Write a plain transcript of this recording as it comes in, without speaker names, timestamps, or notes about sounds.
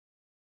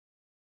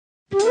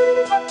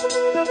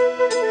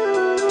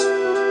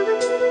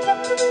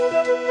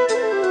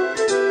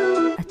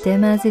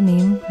אתם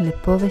מאזינים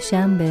לפה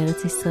ושם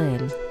בארץ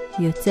ישראל.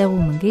 יוצר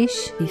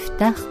ומגיש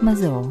יפתח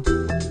מזור.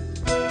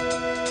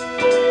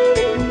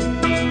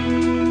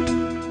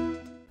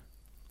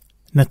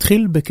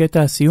 נתחיל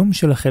בקטע הסיום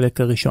של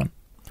החלק הראשון.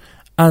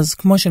 אז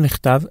כמו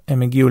שנכתב,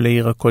 הם הגיעו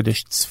לעיר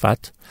הקודש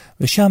צפת,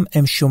 ושם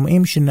הם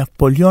שומעים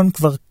שנפוליאון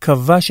כבר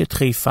כבש את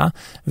חיפה,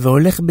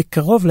 והולך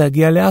בקרוב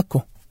להגיע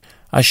לעכו.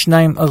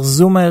 השניים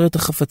ארזו מהר את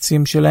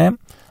החפצים שלהם,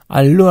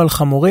 עלו על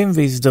חמורים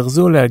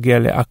והזדרזו להגיע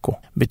לעכו,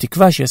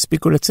 בתקווה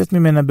שיספיקו לצאת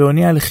ממנה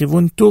באונייה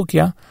לכיוון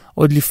טורקיה,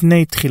 עוד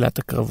לפני תחילת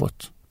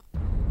הקרבות.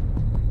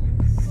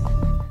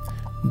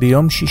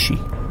 ביום שישי,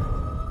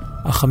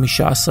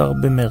 ה-15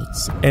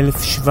 במרץ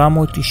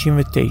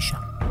 1799,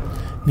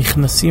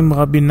 נכנסים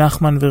רבי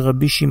נחמן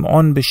ורבי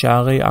שמעון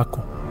בשערי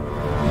עכו.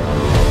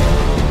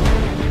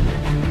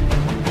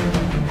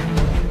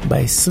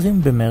 ב-20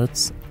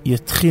 במרץ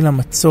יתחיל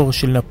המצור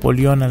של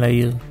נפוליאון על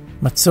העיר,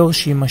 מצור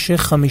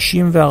שימשך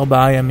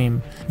 54 ימים,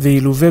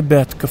 וילווה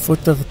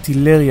בהתקפות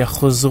ארטילריה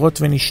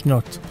חוזרות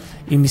ונשנות,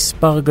 עם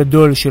מספר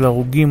גדול של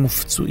הרוגים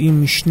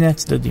ופצועים משני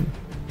הצדדים.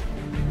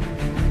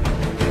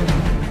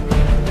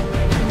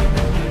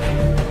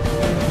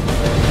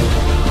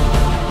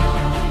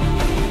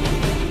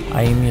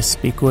 האם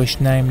יספיקו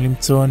השניים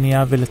למצוא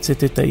אונייה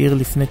ולצאת את העיר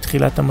לפני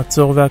תחילת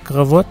המצור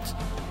והקרבות?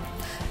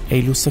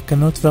 אילו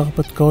סכנות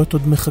והרפתקאות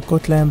עוד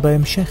מחכות להם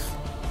בהמשך?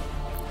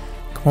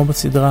 כמו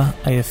בסדרה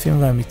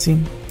היפים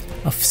והאמיצים,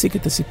 אפסיק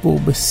את הסיפור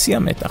בשיא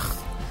המתח,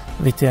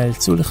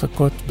 ותיאלצו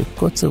לחכות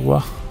בקוצר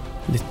רוח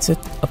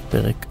לצאת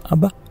הפרק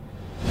הבא.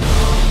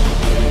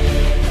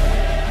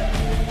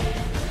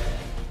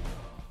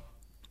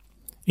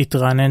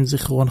 התרענן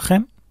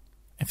זיכרונכם?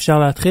 אפשר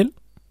להתחיל?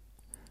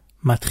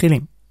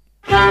 מתחילים.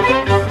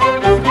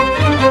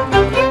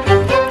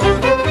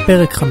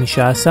 פרק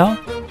 15,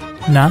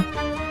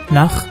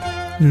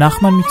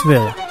 נחמן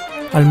מטבריה,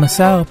 על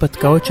מסע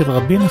ההרפתקאות של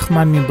רבי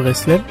נחמן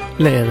מברסלב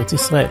לארץ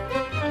ישראל.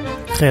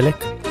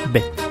 חלק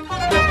ב'.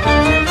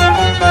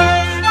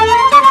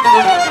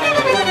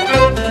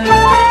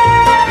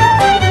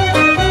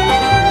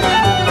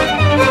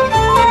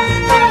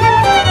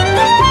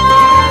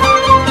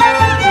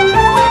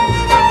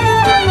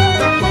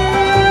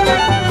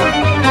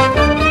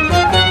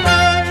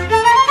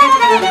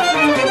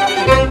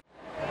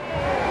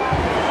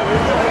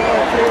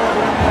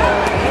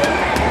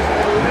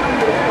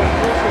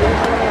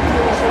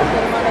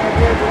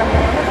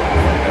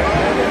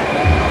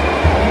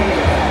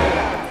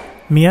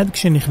 מיד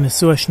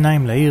כשנכנסו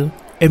השניים לעיר,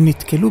 הם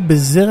נתקלו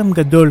בזרם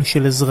גדול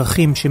של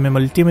אזרחים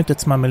שממלטים את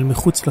עצמם אל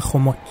מחוץ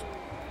לחומות.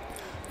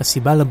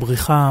 הסיבה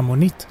לבריחה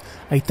ההמונית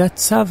הייתה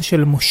צו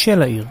של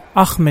מושל העיר,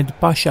 אחמד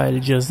פאשה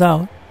אל-ג'זר,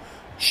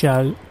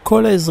 שעל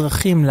כל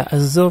האזרחים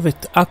לעזוב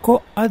את עכו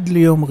עד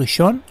ליום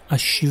ראשון,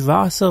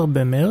 ה-17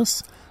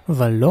 במרס,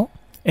 ולא,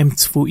 הם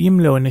צפויים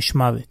לעונש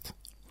מוות.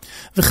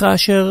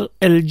 וכאשר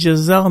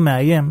אל-ג'זר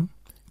מאיים,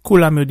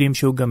 כולם יודעים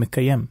שהוא גם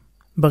מקיים.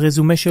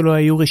 ברזומה שלו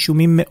היו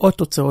רשומים מאות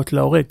תוצאות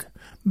להורג,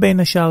 בין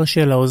השאר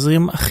של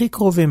העוזרים הכי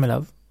קרובים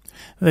אליו,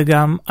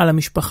 וגם על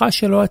המשפחה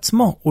שלו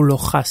עצמו הוא לא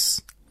חס.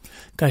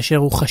 כאשר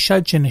הוא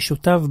חשד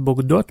שנשותיו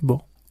בוגדות בו,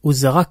 הוא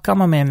זרק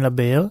כמה מהן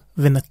לבאר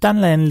ונתן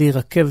להן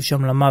להירקב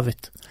שם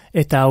למוות.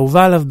 את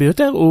האהובה עליו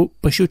ביותר הוא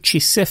פשוט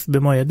שיסף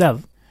במו ידיו.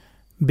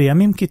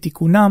 בימים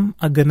כתיקונם,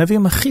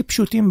 הגנבים הכי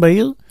פשוטים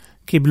בעיר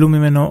קיבלו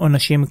ממנו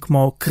עונשים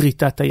כמו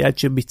קריטת היד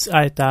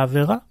שביצעה את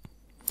העבירה.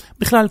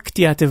 בכלל,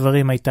 קטיעת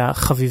איברים הייתה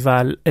חביבה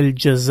על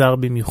אל-ג'זר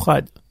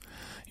במיוחד.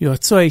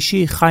 יועצו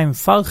האישי חיים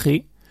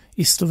פרחי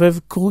הסתובב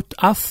קרוט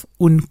אף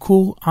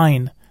ונקור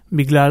עין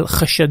בגלל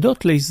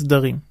חשדות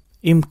להסדרים.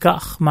 אם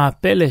כך, מה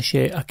הפלא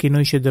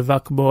שהכינוי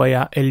שדבק בו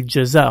היה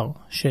אל-ג'זר,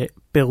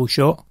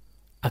 שפירושו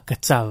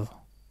הקצב.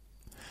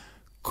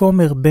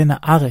 כומר בן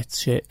הארץ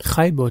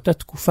שחי באותה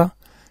תקופה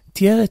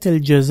תיאר את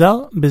אל-ג'זר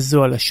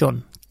בזו הלשון,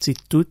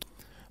 ציטוט: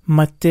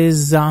 מטה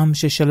זעם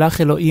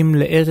ששלח אלוהים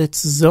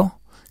לארץ זו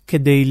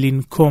כדי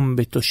לנקום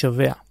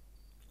בתושביה.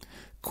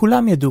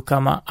 כולם ידעו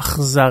כמה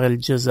אכזר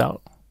אל-ג'זר.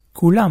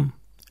 כולם.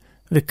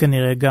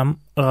 וכנראה גם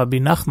רבי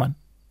נחמן.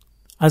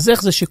 אז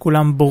איך זה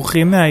שכולם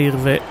בורחים מהעיר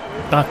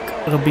ורק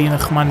רבי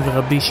נחמן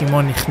ורבי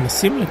שמעון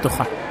נכנסים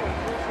לתוכה?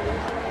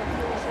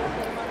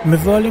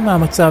 מבועלים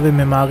מהמצב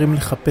וממהרים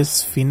לחפש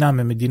ספינה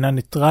ממדינה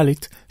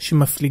ניטרלית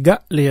שמפליגה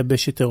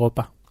ליבשת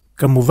אירופה.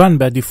 כמובן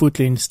בעדיפות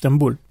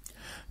לאינסטנבול.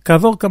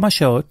 כעבור כמה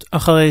שעות,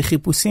 אחרי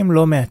חיפושים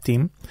לא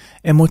מעטים,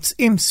 הם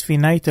מוצאים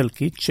ספינה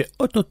איטלקית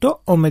שאוטוטו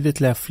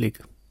עומדת להפליג.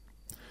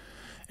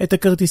 את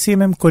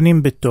הכרטיסים הם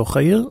קונים בתוך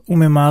העיר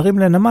וממהרים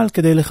לנמל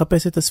כדי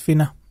לחפש את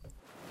הספינה.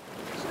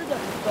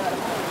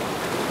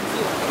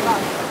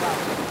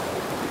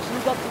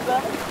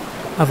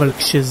 אבל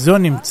כשזו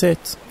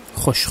נמצאת,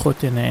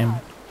 חושכות עיניהם.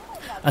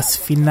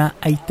 הספינה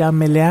הייתה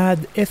מלאה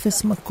עד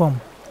אפס מקום.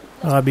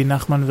 רבי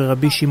נחמן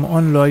ורבי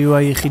שמעון לא היו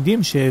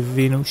היחידים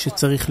שהבינו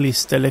שצריך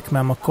להסתלק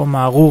מהמקום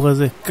הארור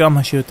הזה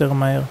כמה שיותר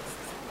מהר.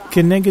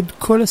 כנגד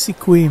כל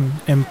הסיכויים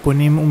הם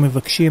פונים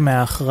ומבקשים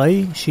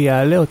מהאחראי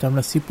שיעלה אותם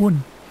לסיפון.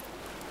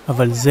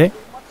 אבל זה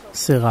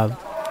סירב.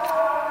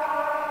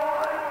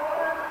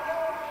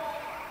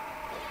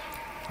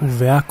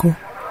 ובעכו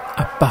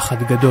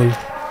הפחד גדול.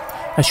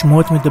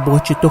 השמועות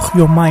מדברות שתוך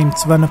יומיים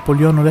צבא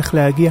נפוליאון הולך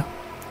להגיע.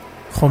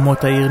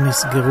 חומות העיר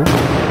נסגרו,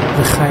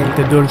 וחיל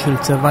גדול של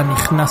צבא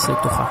נכנס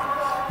לתוכה,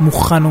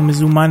 מוכן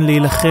ומזומן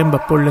להילחם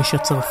בפולש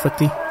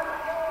הצרפתי.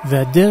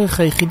 והדרך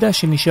היחידה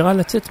שנשארה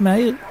לצאת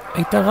מהעיר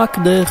הייתה רק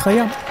דרך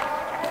הים.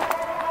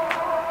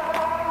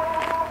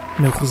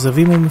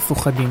 מאוכזבים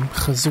ומפוחדים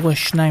חזרו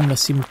השניים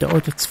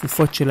לסמטאות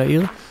הצפופות של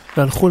העיר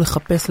והלכו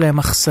לחפש להם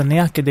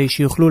אכסניה כדי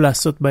שיוכלו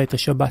לעשות בה את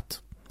השבת.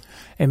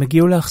 הם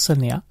הגיעו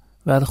לאכסניה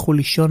והלכו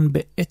לישון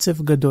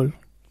בעצב גדול.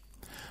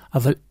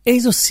 אבל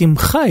איזו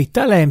שמחה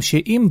הייתה להם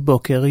שעם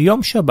בוקר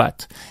יום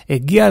שבת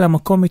הגיע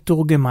למקום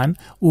מתורגמן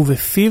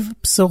ובפיו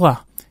בשורה,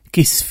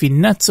 כי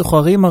ספינת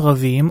סוחרים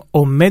ערביים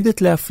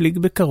עומדת להפליג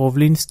בקרוב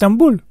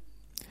לאיסטנבול.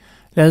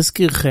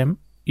 להזכירכם,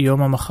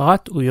 יום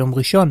המחרת הוא יום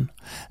ראשון,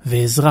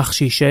 ואזרח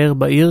שישאר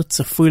בעיר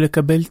צפוי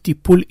לקבל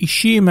טיפול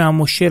אישי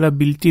מהמושל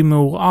הבלתי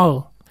מעורער.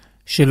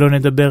 שלא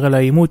נדבר על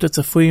העימות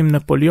הצפוי עם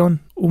נפוליאון,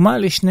 ומה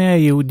לשני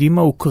היהודים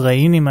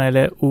האוקראינים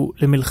האלה הוא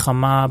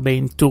למלחמה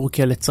בין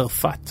טורקיה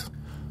לצרפת.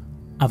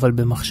 אבל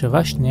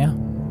במחשבה שנייה,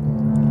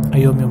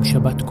 היום יום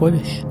שבת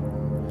קודש,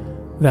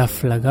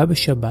 והפלגה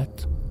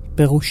בשבת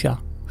פירושה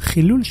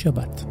חילול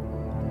שבת.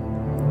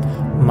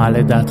 מה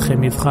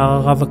לדעתכם יבחר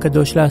הרב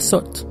הקדוש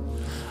לעשות?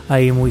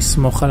 האם הוא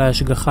יסמוך על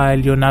ההשגחה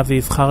העליונה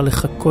ויבחר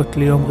לחכות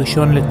ליום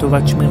ראשון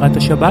לטובת שמירת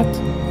השבת?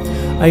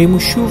 האם הוא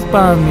שוב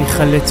פעם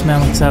יחלץ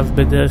מהמצב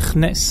בדרך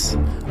נס?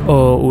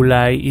 או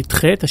אולי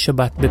ידחה את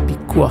השבת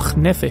בפיקוח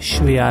נפש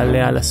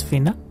ויעלה על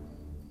הספינה?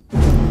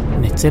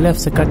 נצא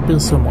להפסקת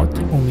פרסומות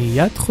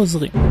ומיד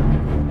חוזרים.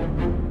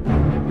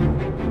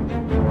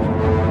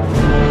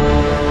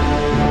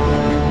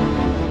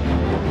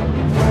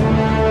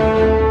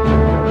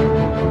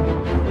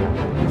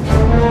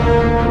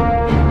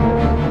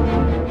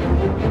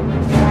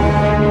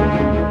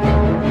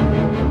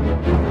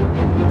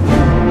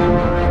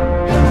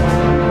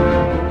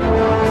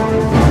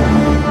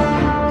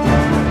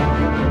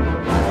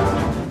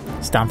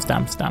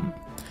 סתם.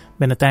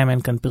 בינתיים אין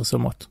כאן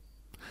פרסומות.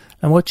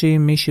 למרות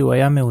שאם מישהו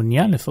היה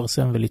מעוניין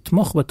לפרסם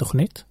ולתמוך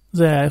בתוכנית,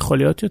 זה היה יכול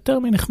להיות יותר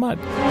מנחמד.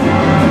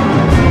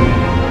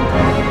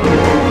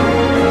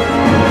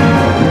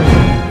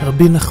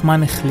 רבי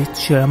נחמן החליט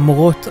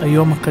שלמרות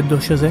היום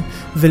הקדוש הזה,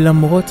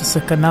 ולמרות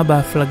הסכנה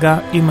בהפלגה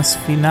עם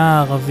הספינה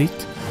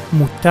הערבית,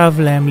 מוטב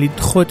להם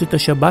לדחות את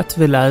השבת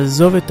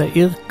ולעזוב את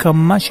העיר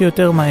כמה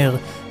שיותר מהר,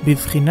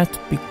 בבחינת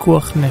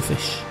פיקוח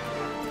נפש.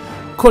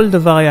 כל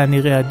דבר היה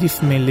נראה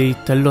עדיף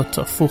מלהתעלות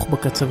הפוך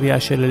בקצבייה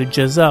של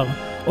אל-ג'זר,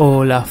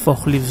 או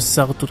להפוך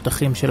לבשר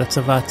תותחים של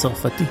הצבא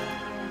הצרפתי.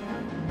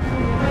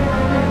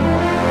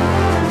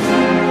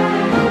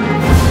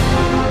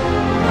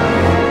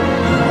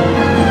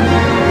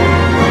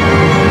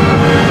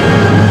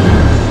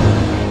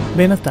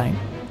 בינתיים,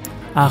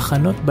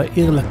 ההכנות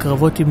בעיר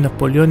לקרבות עם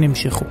נפוליאון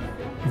נמשכו.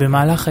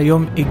 במהלך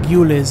היום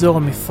הגיעו לאזור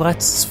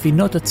המפרץ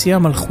ספינות הצי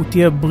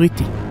המלכותי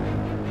הבריטי.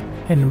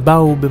 הן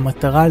באו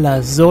במטרה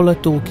לעזור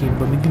לטורקים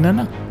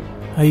במגננה.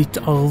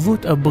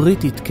 ההתערבות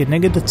הבריטית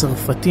כנגד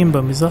הצרפתים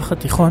במזרח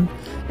התיכון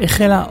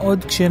החלה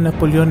עוד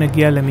כשנפוליאון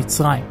הגיע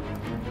למצרים.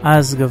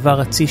 אז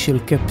גבר הצי של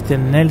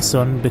קפטן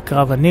נלסון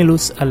בקרב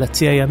הנילוס על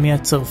הצי הימי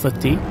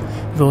הצרפתי,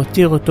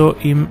 והותיר אותו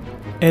עם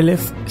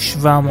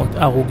 1,700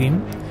 הרוגים,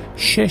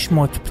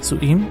 600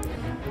 פצועים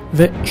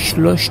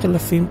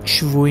ו3,000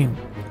 שבויים,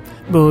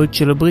 בעוד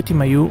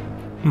שלבריטים היו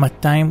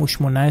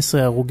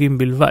 218 הרוגים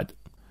בלבד.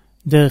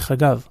 דרך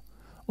אגב,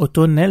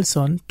 אותו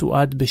נלסון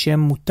תועד בשם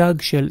מותג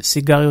של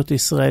סיגריות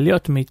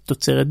ישראליות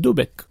מתוצרת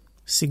דובק,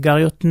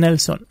 סיגריות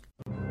נלסון.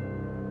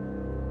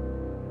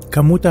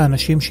 כמות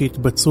האנשים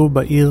שהתבצרו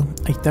בעיר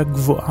הייתה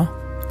גבוהה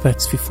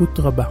והצפיפות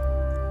רבה.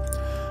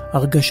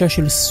 הרגשה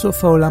של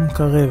סוף העולם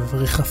קרב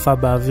ריחפה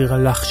באוויר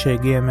הלח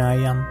שהגיע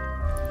מהים.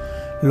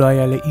 לא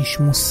היה לאיש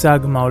מושג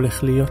מה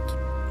הולך להיות.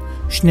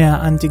 שני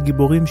האנטי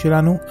גיבורים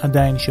שלנו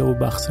עדיין שהו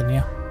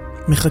באכסניה.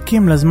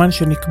 מחכים לזמן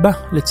שנקבע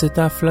לצאת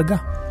ההפלגה.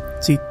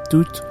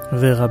 ציטוט: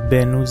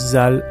 ורבנו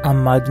ז"ל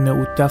עמד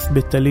מעוטף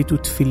בטלית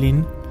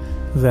ותפילין,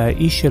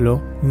 והאיש שלו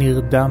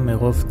נרדם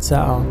מרוב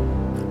צער.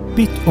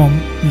 פתאום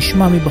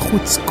נשמע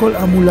מבחוץ קול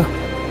עמולה.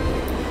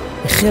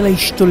 החלה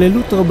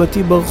השתוללות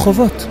רבתי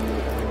ברחובות.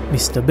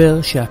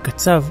 מסתבר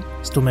שהקצב,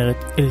 זאת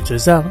אומרת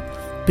אל-ג'זר,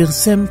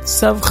 פרסם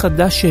צו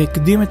חדש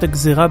שהקדים את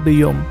הגזרה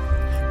ביום.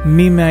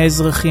 מי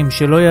מהאזרחים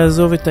שלא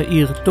יעזוב את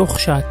העיר תוך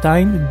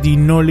שעתיים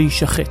דינו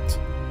להישחט.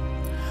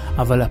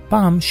 אבל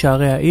הפעם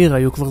שערי העיר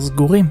היו כבר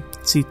סגורים.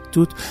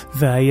 ציטוט: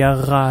 והיה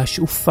רעש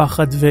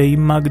ופחד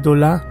ואימה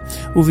גדולה,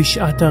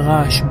 ובשעת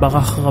הרעש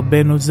ברח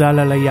רבנו ז"ל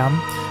על הים,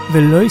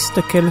 ולא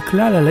הסתכל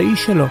כלל על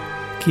האיש שלו,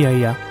 כי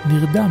היה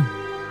נרדם.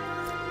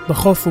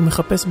 בחוף הוא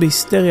מחפש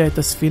בהיסטריה את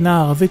הספינה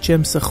הערבית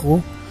שהם סחרו,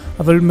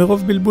 אבל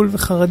מרוב בלבול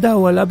וחרדה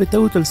הוא עלה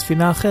בטעות על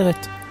ספינה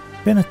אחרת.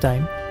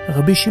 בינתיים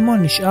רבי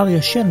שמעון נשאר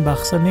ישן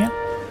באכסניה,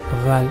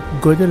 אבל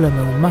גודל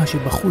המהומה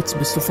שבחוץ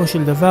בסופו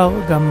של דבר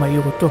גם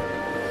מעיר אותו.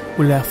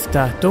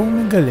 ולהפתעתו הוא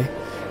מגלה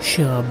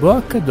שרבו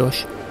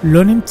הקדוש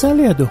לא נמצא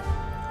לידו.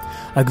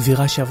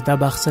 הגבירה שעבדה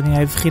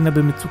באכסניה הבחינה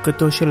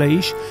במצוקתו של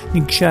האיש,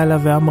 ניגשה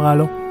אליו ואמרה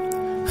לו: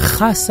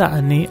 חסה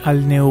אני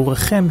על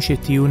נעוריכם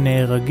שתהיו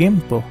נהרגים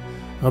פה.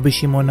 רבי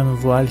שמעון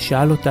המבועל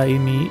שאל אותה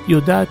אם היא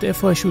יודעת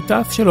איפה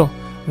השותף שלו,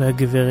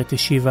 והגברת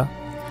השיבה,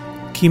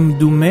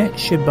 כמדומה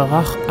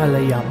שברח על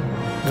הים.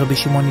 רבי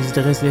שמעון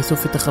הזדרז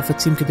לאסוף את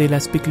החפצים כדי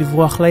להספיק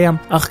לברוח לים,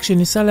 אך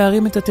כשניסה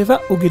להרים את התיבה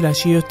הוא גילה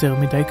שהיא יותר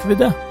מדי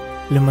כבדה.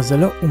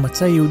 למזלו הוא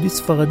מצא יהודי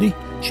ספרדי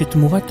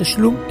שתמורת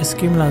תשלום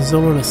הסכים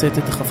לעזור לו לשאת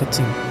את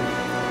החפצים.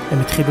 הם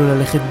התחילו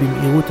ללכת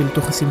במהירות אל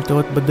תוך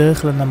הסמטאות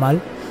בדרך לנמל,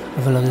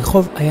 אבל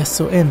הרחוב היה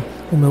סואן,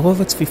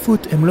 ומרוב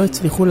הצפיפות הם לא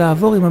הצליחו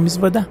לעבור עם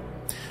המזוודה.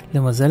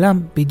 למזלם,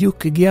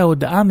 בדיוק הגיעה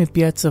הודעה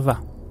מפי הצבא.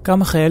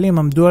 כמה חיילים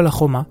עמדו על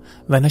החומה,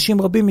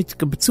 ואנשים רבים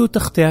התקבצו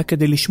תחתיה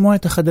כדי לשמוע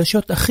את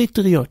החדשות הכי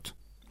טריות.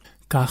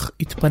 כך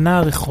התפנה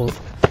הרחוב,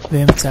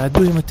 והם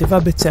צעדו עם התיבה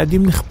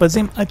בצעדים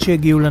נחפזים עד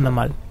שהגיעו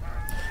לנמל.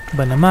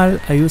 בנמל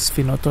היו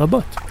ספינות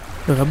רבות,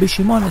 ורבי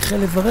שמעון החל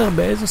לברר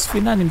באיזו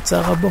ספינה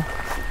נמצא רבו.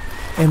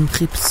 הם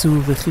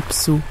חיפשו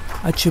וחיפשו,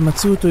 עד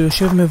שמצאו אותו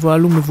יושב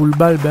מבועל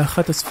ומבולבל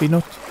באחת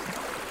הספינות.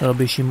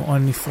 רבי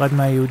שמעון נפרד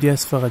מהיהודי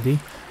הספרדי,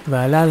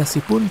 ועלה על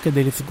הסיפון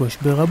כדי לפגוש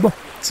ברבו.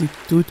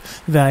 ציטוט,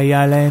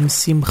 והיה להם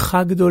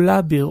שמחה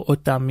גדולה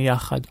בראותם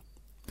יחד.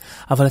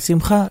 אבל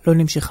השמחה לא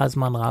נמשכה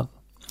זמן רב.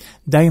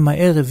 די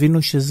מהר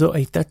הבינו שזו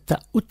הייתה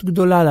טעות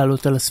גדולה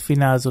לעלות על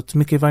הספינה הזאת,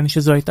 מכיוון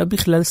שזו הייתה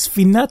בכלל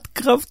ספינת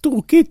קרב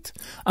טורקית,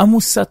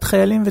 עמוסת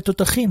חיילים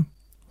ותותחים.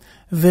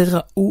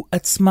 וראו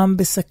עצמם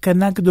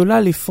בסכנה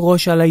גדולה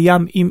לפרוש על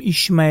הים עם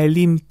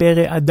ישמעאלים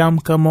פרא אדם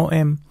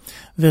כמוהם,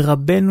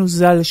 ורבנו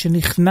ז"ל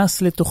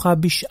שנכנס לתוכה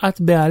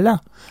בשעת בעלה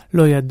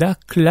לא ידע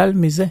כלל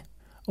מזה.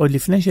 עוד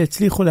לפני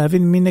שהצליחו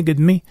להבין מי נגד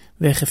מי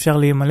ואיך אפשר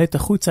להימלט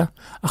החוצה,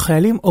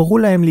 החיילים הורו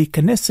להם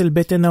להיכנס אל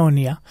בטן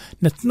האונייה,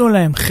 נתנו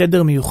להם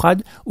חדר מיוחד,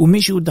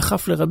 ומישהו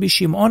דחף לרבי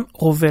שמעון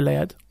רובה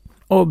ליד.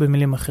 או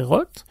במילים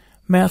אחרות,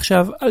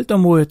 מעכשיו אל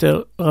תאמרו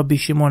יותר רבי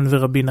שמעון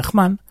ורבי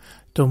נחמן,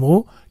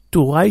 תאמרו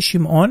טוראי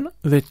שמעון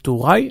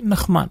וטוראי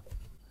נחמן.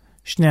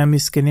 שני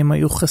המסכנים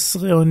היו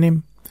חסרי אונים.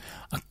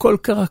 הכל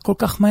קרה כל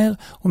כך מהר,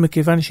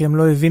 ומכיוון שהם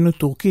לא הבינו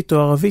טורקית או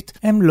ערבית,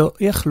 הם לא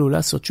יכלו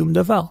לעשות שום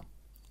דבר.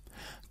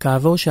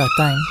 כעבור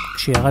שעתיים,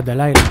 כשירד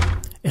הלילה,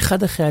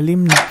 אחד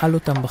החיילים נעל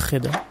אותם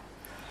בחדר.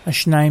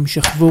 השניים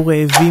שכבו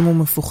רעבים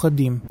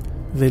ומפוחדים,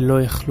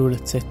 ולא יכלו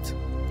לצאת.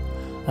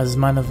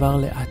 הזמן עבר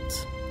לאט.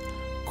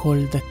 כל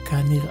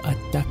דקה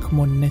נראתה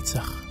כמו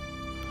נצח,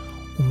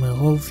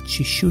 ומרוב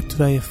תשישות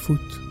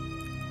ועייפות,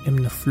 הם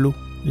נפלו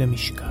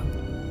למשכב.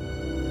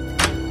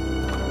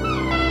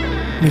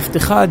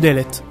 נפתחה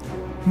הדלת.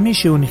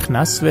 מישהו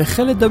נכנס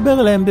והחל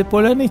לדבר להם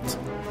בפולנית.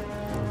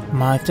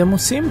 מה אתם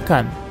עושים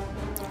כאן?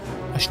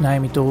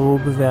 השניים התעוררו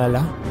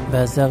בבהלה,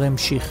 והזר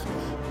המשיך.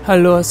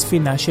 הלא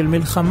הספינה של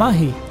מלחמה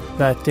היא,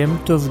 ואתם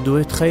תאבדו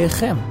את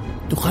חייכם.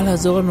 תוכל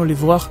לעזור לנו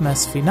לברוח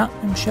מהספינה?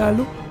 הם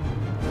שאלו.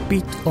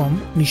 פתאום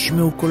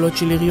נשמעו קולות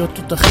של יריות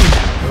תותחים.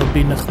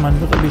 רבי נחמן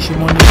ורבי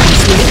שמעון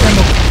נכנסו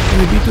לתנוק,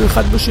 הם הביטו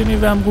אחד בשני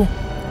ואמרו,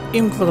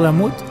 אם כבר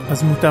למות,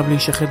 אז מוטב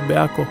להישחט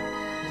בעכו.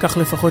 כך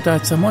לפחות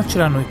העצמות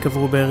שלנו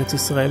יקברו בארץ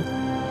ישראל.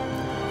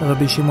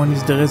 רבי שמעון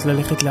הזדרז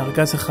ללכת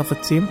לארגז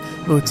החפצים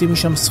והוציא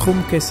משם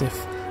סכום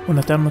כסף. הוא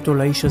נתן אותו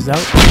לאיש הזר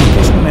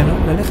וביקש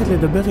ממנו ללכת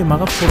לדבר עם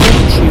הרב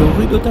חובל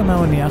שיוריד אותה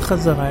מהאונייה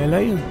חזרה אל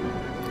העיר.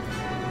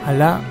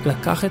 עלה,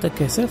 לקח את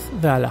הכסף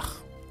והלך.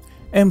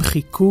 הם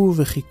חיכו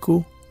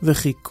וחיכו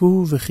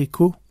וחיכו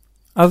וחיכו,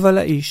 אבל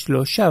האיש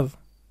לא שב.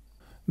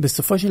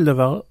 בסופו של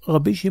דבר,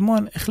 רבי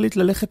שמעון החליט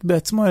ללכת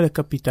בעצמו אל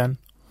הקפיטן.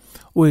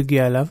 הוא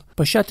הגיע אליו,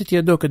 פשט את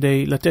ידו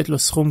כדי לתת לו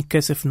סכום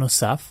כסף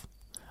נוסף,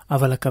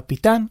 אבל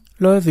הקפיטן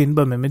לא הבין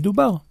במה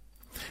מדובר.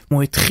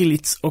 הוא התחיל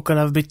לצעוק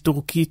עליו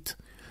בטורקית.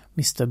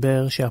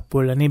 מסתבר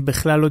שהפולני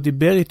בכלל לא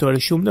דיבר איתו על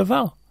שום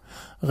דבר.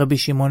 רבי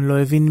שמעון לא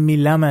הבין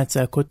מילה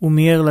מהצעקות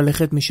ומיהר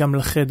ללכת משם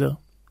לחדר.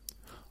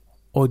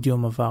 עוד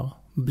יום עבר,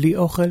 בלי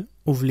אוכל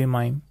ובלי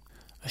מים.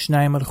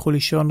 השניים הלכו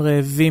לישון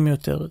רעבים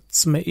יותר,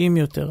 צמאים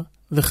יותר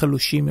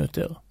וחלושים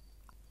יותר.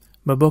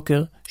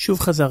 בבוקר שוב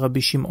חזר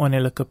רבי שמעון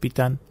אל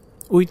הקפיטן.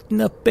 הוא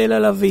התנפל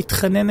עליו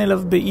והתחנן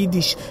אליו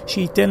ביידיש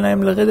שייתן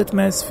להם לרדת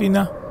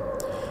מהספינה.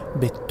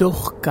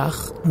 בתוך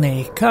כך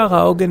נעקר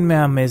העוגן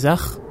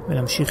מהמזח,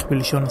 ונמשיך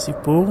בלשון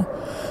הסיפור,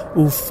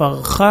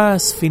 ופרחה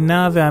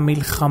הספינה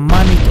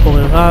והמלחמה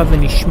נתעוררה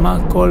ונשמע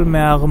קול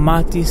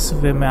מהארמטיס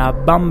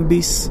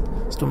ומהבמביס,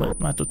 זאת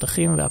אומרת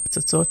מהתותחים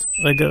והפצצות.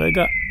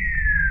 רגע.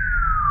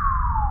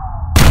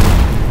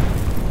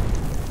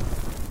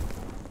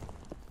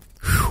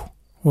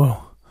 וואו.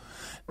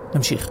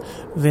 נמשיך.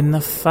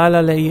 ונפל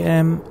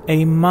עליהם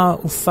אימה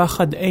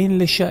ופחד אין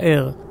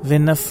לשער,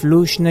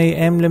 ונפלו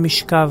שניהם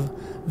למשכב,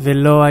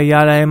 ולא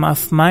היה להם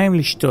אף מים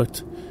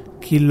לשתות,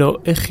 כי לא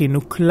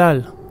הכינו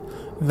כלל.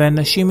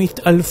 ואנשים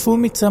התעלפו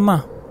מצמא,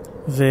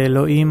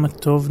 ואלוהים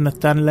הטוב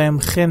נתן להם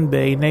חן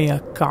בעיני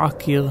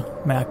הקעקיר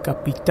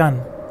מהקפיטן,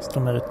 זאת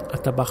אומרת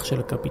הטבח של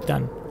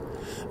הקפיטן,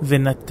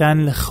 ונתן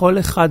לכל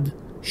אחד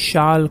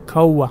שעל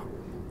קאווה,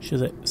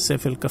 שזה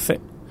ספל קפה,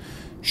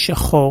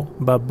 שחור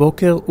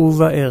בבוקר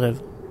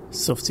ובערב.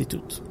 סוף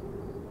ציטוט.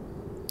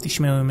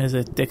 תשמעו עם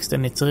איזה טקסט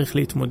אני צריך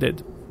להתמודד.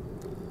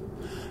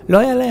 לא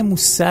היה להם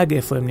מושג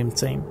איפה הם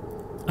נמצאים.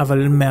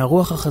 אבל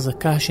מהרוח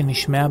החזקה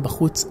שנשמעה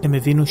בחוץ הם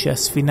הבינו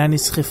שהספינה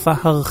נסחפה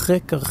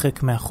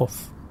הרחק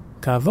מהחוף.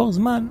 כעבור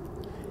זמן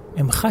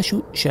הם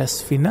חשו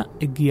שהספינה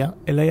הגיעה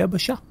אל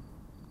היבשה.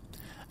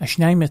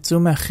 השניים יצאו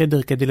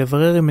מהחדר כדי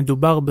לברר אם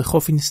מדובר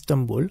בחוף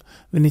אינסטנבול,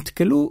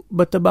 ונתקלו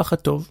בטבח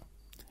הטוב.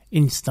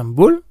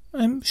 אינסטנבול?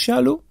 הם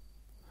שאלו.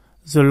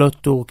 זו לא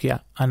טורקיה,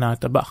 ענה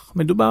הטבח.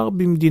 מדובר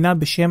במדינה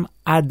בשם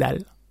אדל.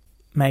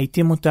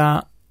 מעיתים אותה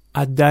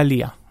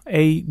אדליה,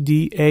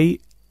 A-D-A-L-I-A.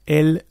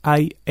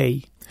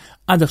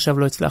 עד עכשיו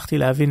לא הצלחתי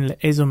להבין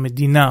לאיזו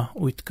מדינה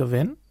הוא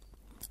התכוון,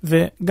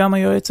 וגם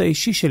היועץ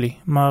האישי שלי,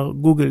 מר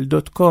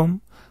google.com,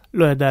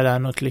 לא ידע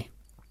לענות לי.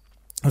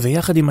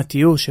 ויחד עם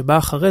התיאור שבא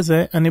אחרי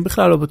זה, אני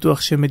בכלל לא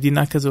בטוח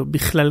שמדינה כזו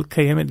בכלל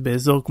קיימת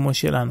באזור כמו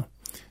שלנו.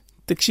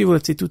 תקשיבו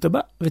לציטוט הבא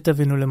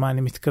ותבינו למה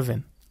אני מתכוון.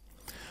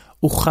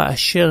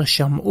 וכאשר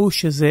שמעו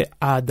שזה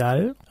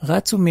אדל,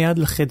 רצו מיד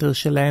לחדר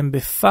שלהם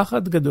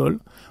בפחד גדול,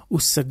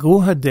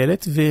 וסגרו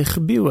הדלת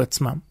והחביאו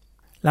עצמם.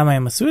 למה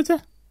הם עשו את זה?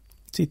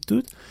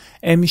 ציטוט.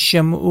 הם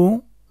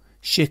שמעו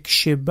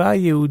שכשבא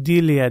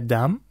יהודי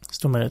לידם,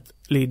 זאת אומרת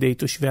לידי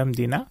תושבי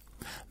המדינה,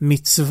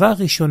 מצווה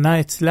ראשונה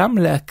אצלם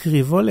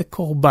להקריבו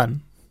לקורבן.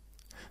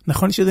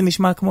 נכון שזה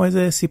נשמע כמו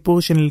איזה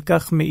סיפור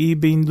שנלקח מאי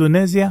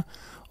באינדונזיה,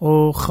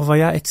 או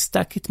חוויה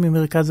אצטקית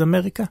ממרכז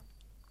אמריקה?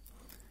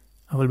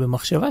 אבל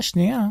במחשבה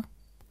שנייה,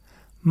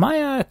 מה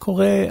היה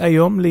קורה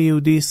היום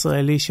ליהודי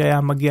ישראלי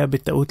שהיה מגיע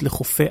בטעות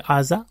לחופי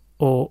עזה,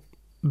 או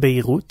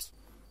ביירות?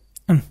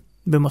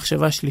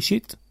 במחשבה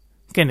שלישית,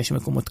 כן, יש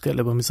מקומות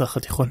כאלה במזרח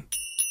התיכון.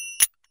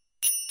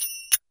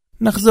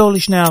 נחזור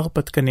לשני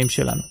ההרפתקנים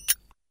שלנו.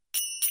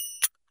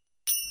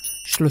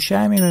 3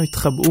 ימים הם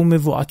התחבאו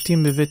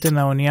מבועטים בבטן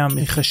האונייה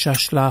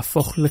מחשש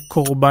להפוך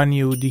לקורבן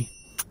יהודי.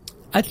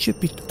 עד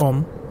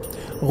שפתאום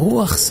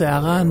רוח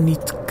שערה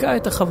נתקע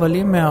את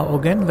החבלים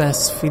מהעוגן,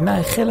 והספינה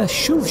החלה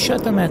שוב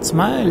שטה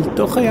מעצמה אל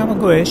תוך הים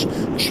הגועש,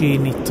 כשהיא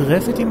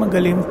נטרפת עם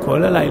הגלים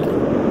כל הלילה.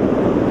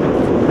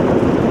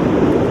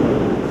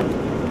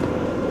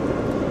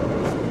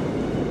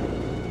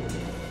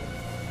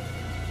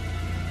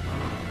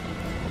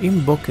 עם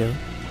בוקר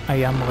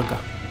הים רגע,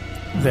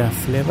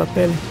 והפלא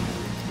ופלא,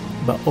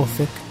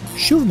 באופק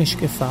שוב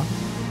נשקפה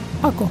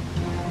עכו,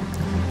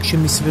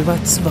 כשמסביבה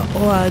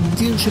צבאו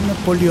האדיר של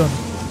נפוליאון.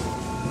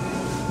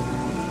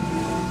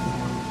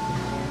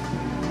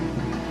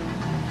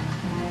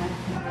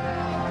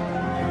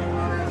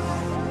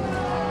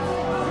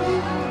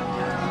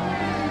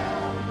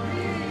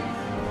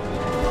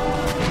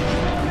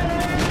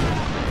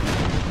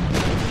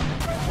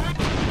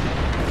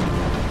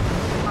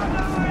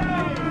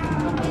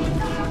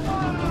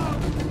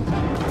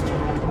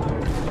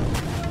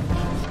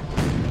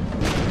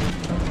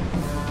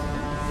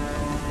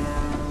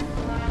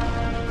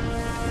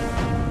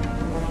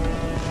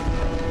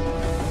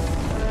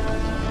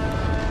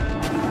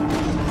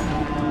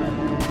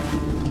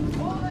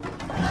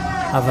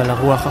 אבל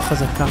הרוח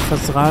החזקה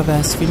חזרה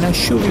והספינה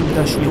שוב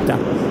איבדה שליטה,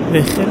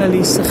 והחלה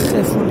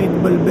להיסחף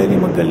ולהתבלבל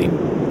עם הגלים.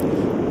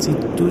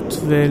 ציטוט.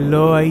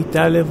 ולא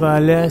הייתה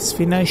לבעלי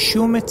הספינה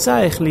שום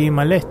עצה איך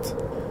להימלט.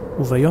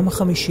 וביום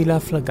החמישי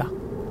להפלגה,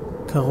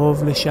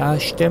 קרוב לשעה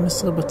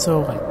 12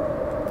 בצהריים,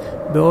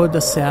 בעוד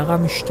הסערה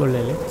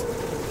משתוללת,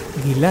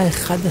 גילה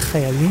אחד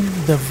החיילים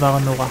דבר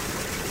נורא.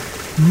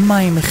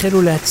 מים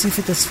החלו להציף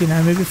את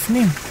הספינה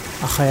מבפנים.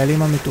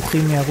 החיילים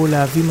המתוחים יערו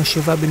להביא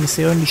משאבה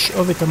בניסיון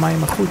לשאוב את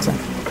המים החוצה.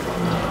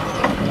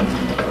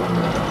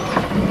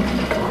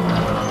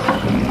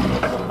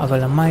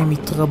 אבל המים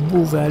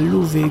התרבו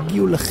ועלו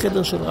והגיעו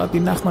לחדר של רבי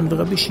נחמן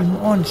ורבי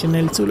שמעון,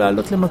 שנאלצו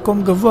לעלות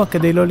למקום גבוה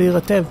כדי לא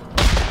להירטב.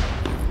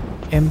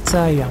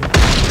 אמצע הים,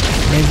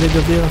 מזג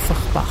אוויר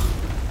הפכפך,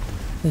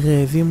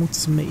 רעבים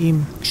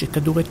וצמאים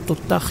כשכדורי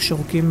תותח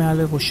שורקים מעל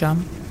לראשם,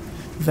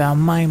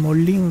 והמים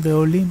עולים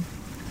ועולים.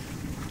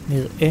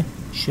 נראה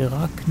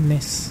שרק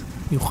נס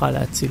יוכל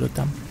להציל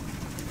אותם.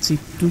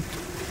 ציטוט.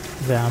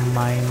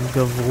 והמים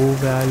גברו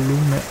ועלו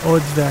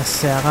מאוד,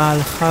 והסערה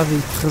הלכה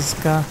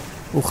והתחזקה,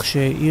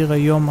 וכשהעיר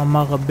היום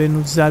אמר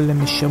רבנו ז"ל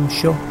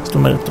למשמשו, זאת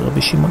אומרת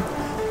רבי שמעון,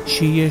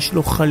 שיש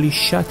לו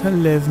חלישת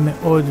הלב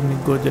מאוד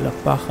מגודל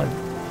הפחד,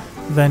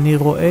 ואני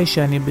רואה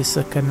שאני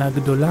בסכנה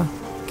גדולה,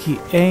 כי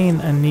אין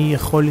אני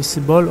יכול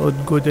לסבול עוד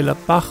גודל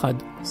הפחד.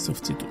 סוף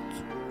ציטוט.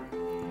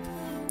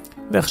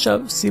 ועכשיו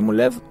שימו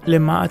לב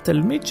למה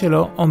התלמיד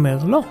שלו אומר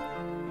לו.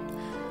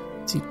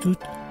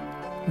 ציטוט.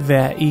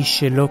 והאיש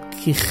שלו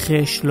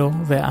כיחש לו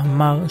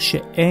ואמר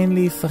שאין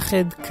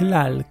להיפחד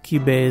כלל, כי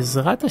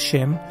בעזרת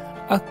השם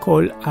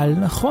הכל על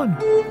נכון.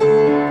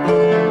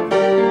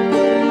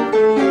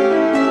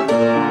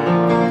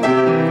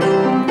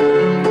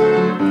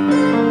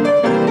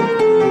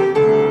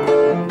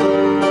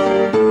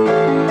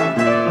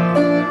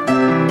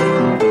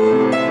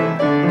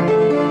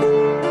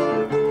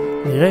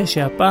 נראה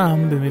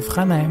שהפעם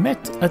במבחן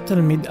האמת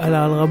התלמיד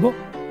עלה על רבו.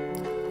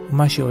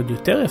 ומה שעוד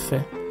יותר יפה,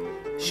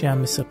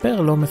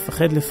 שהמספר לא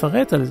מפחד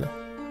לפרט על זה.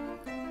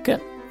 כן,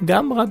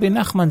 גם רבי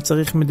נחמן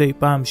צריך מדי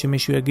פעם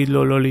שמישהו יגיד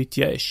לו לא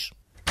להתייאש.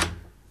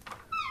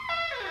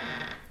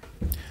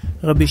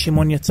 רבי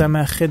שמעון יצא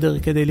מהחדר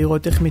כדי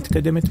לראות איך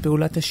מתקדמת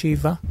פעולת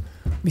השאיבה.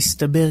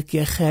 מסתבר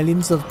כי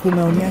החיילים זרקו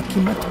מהאונייה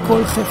כמעט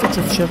כל חפץ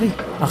אפשרי,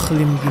 אך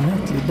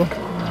למגינת ליבו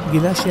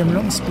גילה שהם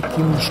לא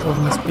מספיקים לשאוב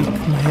מספיק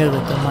מהר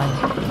את המים,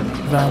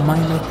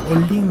 והמים רק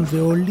עולים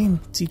ועולים.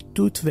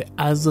 ציטוט: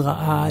 ואז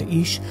ראה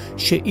האיש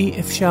שאי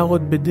אפשר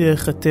עוד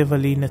בדרך הטבע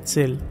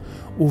להינצל,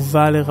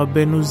 ובא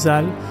לרבנו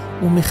ז"ל,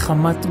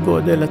 ומחמת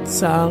גודל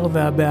הצער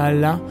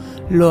והבעלה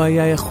לא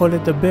היה יכול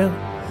לדבר,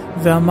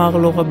 ואמר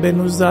לו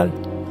רבנו ז"ל: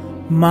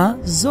 מה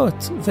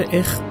זאת,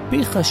 ואיך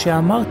פיך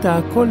שאמרת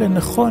הכל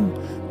לנכון,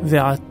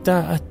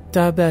 ועתה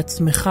אתה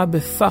בעצמך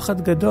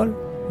בפחד גדול?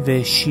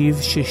 והשיב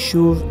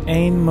ששוב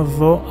אין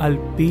מבוא על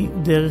פי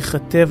דרך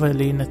הטבע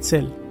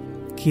להינצל,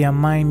 כי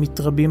המים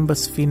מתרבים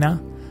בספינה,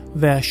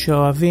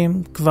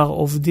 והשואבים כבר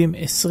עובדים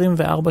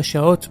 24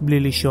 שעות בלי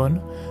לישון,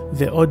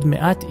 ועוד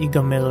מעט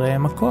ייגמר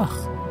להם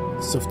הכוח.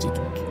 סוף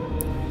ציטוט.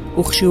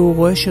 וכשהוא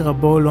רואה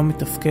שרבו לא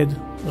מתפקד,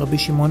 רבי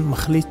שמעון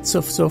מחליט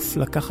סוף סוף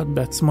לקחת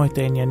בעצמו את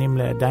העניינים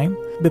לידיים,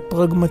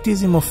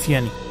 בפרגמטיזם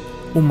אופייני.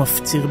 הוא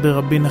מפציר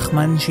ברבי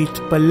נחמן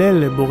שיתפלל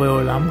לבורא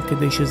עולם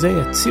כדי שזה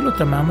יציל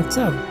אותה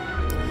מהמצב.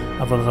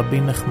 אבל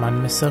רבי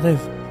נחמן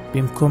מסרב.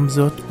 במקום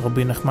זאת,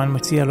 רבי נחמן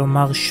מציע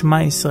לומר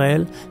שמע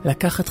ישראל,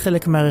 לקחת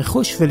חלק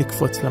מהרכוש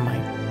ולקפוץ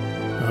למים.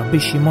 רבי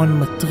שמעון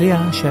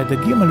מטריע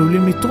שהדגים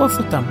עלולים לטרוף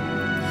אותם.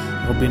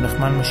 רבי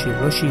נחמן משיב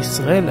לו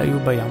שישראל היו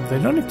בים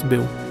ולא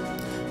נטבעו.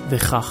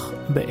 וכך,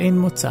 באין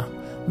מוצא,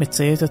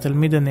 מציית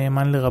התלמיד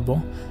הנאמן לרבו,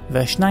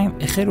 והשניים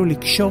החלו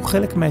לקשור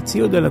חלק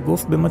מהציוד על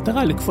הגוף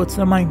במטרה לקפוץ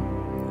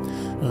למים.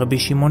 רבי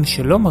שמעון,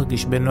 שלא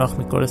מרגיש בנוח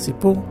מכל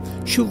הסיפור,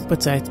 שוב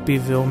פצע את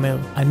פיו ואומר: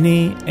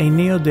 אני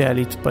איני יודע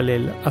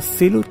להתפלל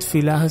אפילו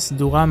תפילה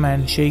הסדורה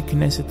מאנשי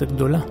כנסת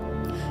הגדולה,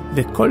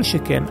 וכל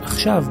שכן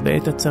עכשיו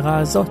בעת הצרה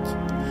הזאת.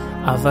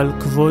 אבל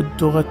כבוד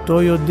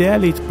תורתו יודע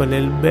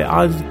להתפלל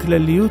בעד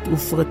כלליות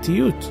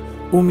ופרטיות,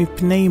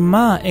 ומפני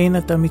מה אין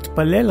אתה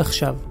מתפלל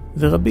עכשיו?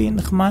 ורבי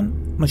נחמן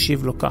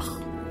משיב לו כך: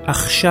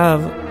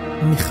 עכשיו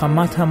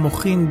מחמת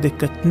המוחין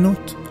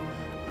דקטנות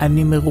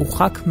אני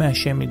מרוחק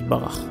מהשם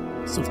יתברך.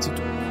 סוף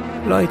ציטוט.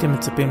 לא הייתם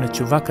מצפים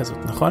לתשובה כזאת,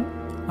 נכון?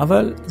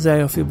 אבל זה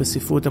היופי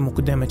בספרות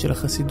המוקדמת של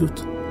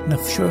החסידות.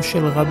 נפשו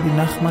של רבי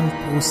נחמן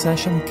פרוסה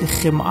שם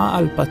כחמאה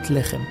על פת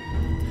לחם,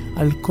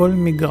 על כל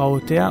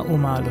מגרעותיה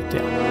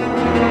ומעלותיה.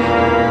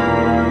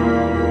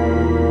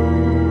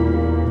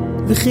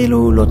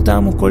 וכאילו לא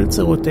תמו כל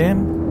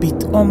צרותיהם,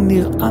 פתאום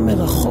נראה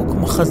מרחוק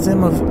מחזה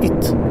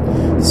מבעית.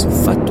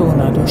 סופת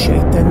טורנדו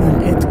שהייתה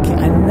נראית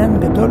כענן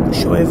גדול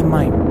שואב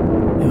מים.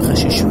 הם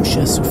חששו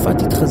שהסופה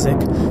תתחזק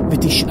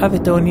ותשאב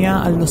את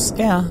האונייה על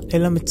נוסעיה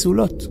אל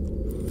המצולות.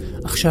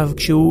 עכשיו,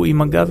 כשהוא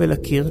עם הגב אל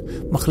הקיר,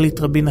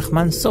 מחליט רבי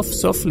נחמן סוף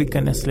סוף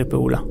להיכנס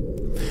לפעולה.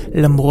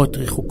 למרות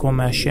ריחוקו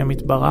מהשם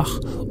יתברך,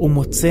 הוא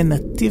מוצא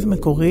נתיב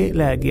מקורי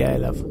להגיע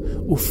אליו.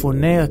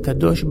 ופונה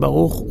הקדוש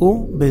ברוך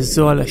הוא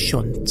בזו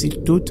הלשון.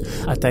 ציטוט: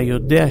 אתה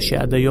יודע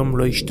שעד היום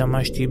לא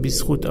השתמשתי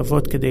בזכות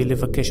אבות כדי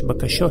לבקש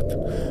בקשות,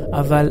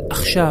 אבל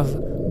עכשיו,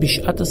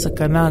 בשעת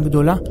הסכנה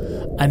הגדולה,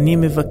 אני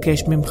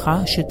מבקש ממך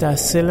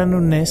שתעשה לנו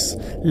נס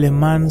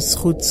למען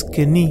זכות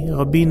זקני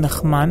רבי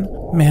נחמן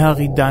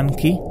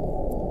מהרידנקי,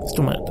 זאת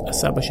אומרת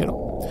הסבא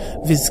שלו,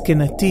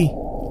 וזקנתי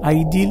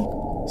איידיל,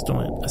 זאת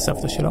אומרת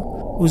הסבתא שלו,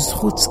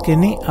 וזכות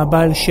זקני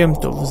הבעל שם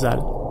טוב ז"ל,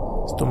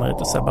 זאת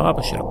אומרת הסבא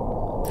רבא שלו.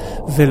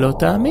 ולא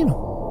תאמינו,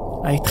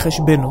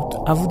 ההתחשבנות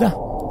עבדה.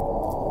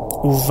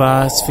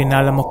 ובאה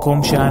הספינה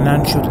למקום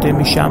שהענן שותה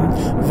משם,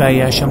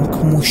 והיה שם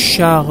כמו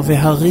שר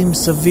והרים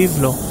סביב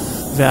לו,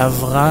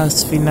 ועברה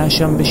הספינה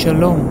שם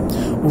בשלום.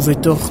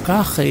 ובתוך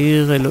כך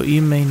העיר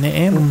אלוהים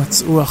עיניהם,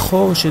 ומצאו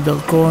החור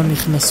שדרכו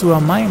נכנסו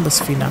המים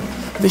בספינה,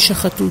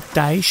 ושחטו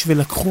תיש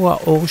ולקחו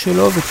האור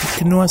שלו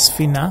ותקנו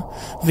הספינה,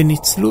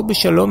 וניצלו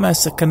בשלום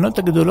מהסכנות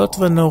הגדולות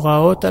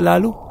והנוראות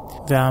הללו.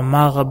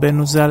 ואמר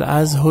רבנו ז"ל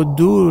אז: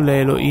 הודו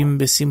לאלוהים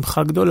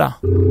בשמחה גדולה.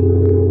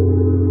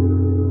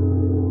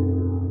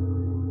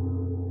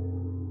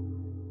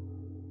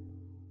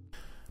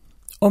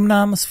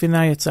 אמנם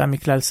הספינה יצאה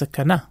מכלל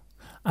סכנה,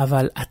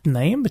 אבל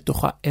התנאים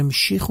בתוכה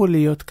המשיכו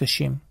להיות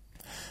קשים.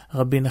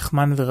 רבי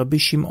נחמן ורבי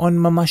שמעון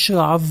ממש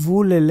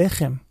רעבו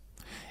ללחם.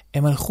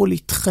 הם הלכו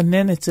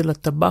להתחנן אצל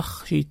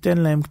הטבח שייתן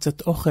להם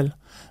קצת אוכל,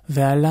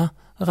 ועלה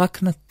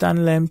רק נתן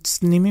להם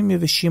צנימים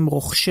יבשים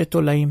רוכשי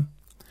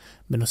תולעים.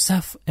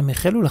 בנוסף, הם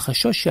החלו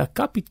לחשוש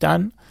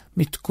שהקפיטן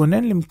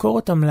מתכונן למכור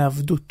אותם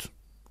לעבדות.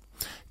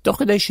 תוך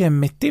כדי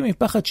שהם מתים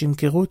מפחד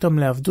שימכרו אותם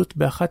לעבדות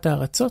באחת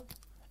הארצות,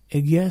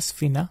 הגיעה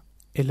הספינה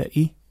אל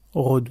האי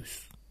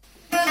רודוס.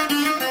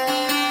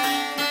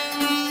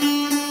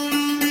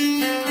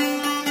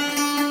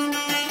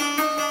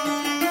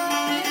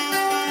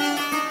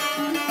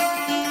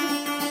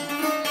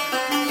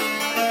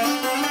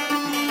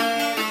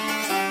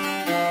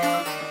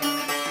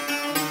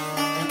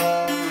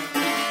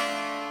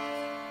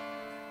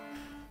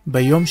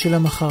 ביום של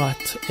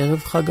המחרת, ערב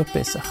חג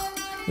הפסח,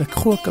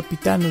 לקחו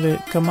הקפיטן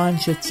וכמה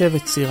אנשי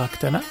צוות סירה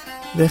קטנה,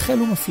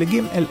 והחלו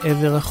מפליגים אל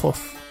עבר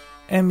החוף.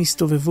 הם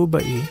הסתובבו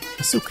באי,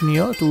 עשו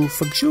קניות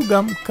ופגשו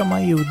גם כמה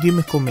יהודים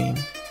מקומיים.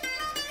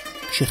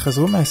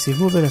 כשחזרו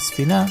מהסיבוב אל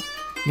הספינה,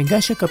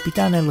 ניגש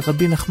הקפיטן אל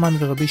רבי נחמן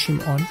ורבי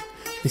שמעון,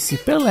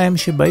 וסיפר להם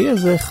שבעיר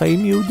זה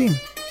חיים יהודים.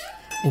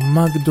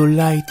 ומה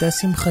גדולה הייתה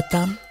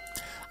שמחתם.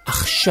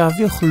 עכשיו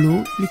יוכלו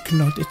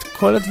לקנות את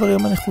כל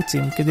הדברים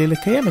הנחוצים כדי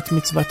לקיים את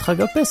מצוות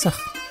חג הפסח.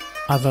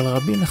 אבל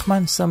רבי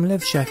נחמן שם לב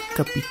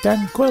שהקפיטן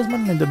כל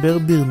הזמן מדבר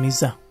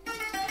ברמיזה.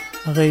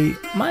 הרי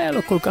מה היה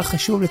לו כל כך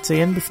חשוב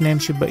לציין בפניהם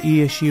שבאי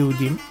יש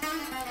יהודים?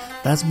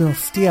 ואז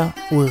במפתיע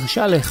הוא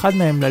הרשה לאחד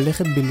מהם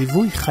ללכת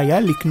בליווי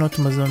חייל לקנות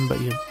מזון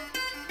בעיר.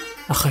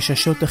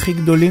 החששות הכי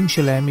גדולים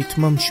שלהם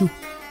התממשו.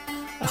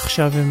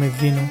 עכשיו הם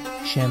הבינו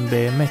שהם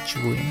באמת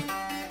שבויים.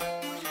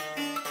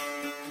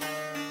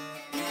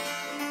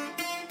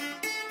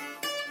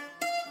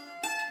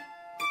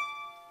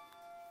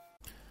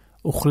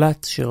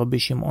 הוחלט שרבי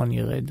שמעון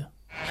ירד.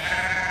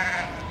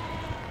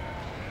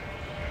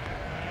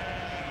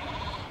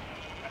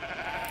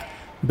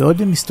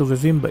 בעוד הם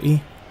מסתובבים באי,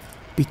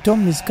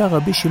 פתאום נזכר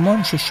רבי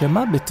שמעון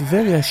ששמע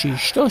בטבריה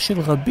שאשתו של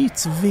רבי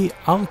צבי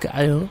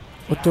ארקער,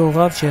 אותו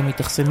רב שהם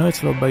התאכסנו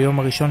אצלו ביום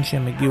הראשון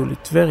שהם הגיעו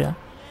לטבריה,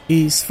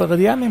 היא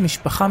ספרדיה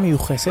ממשפחה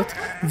מיוחסת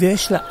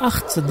ויש לה אח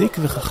צדיק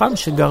וחכם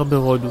שגר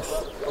ברודוס.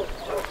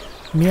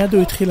 מיד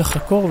הוא התחיל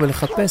לחקור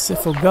ולחפש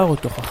איפה גר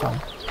אותו חכם.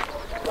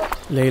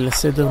 ליל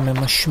הסדר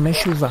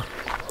ממשמש ובא.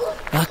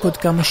 רק עוד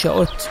כמה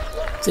שעות.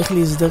 צריך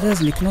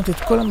להזדרז לקנות את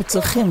כל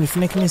המצרכים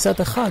לפני כניסת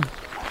החג.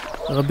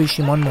 רבי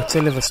שמעון מוצא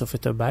לבסוף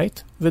את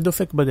הבית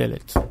ודופק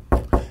בדלת.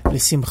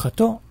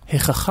 לשמחתו,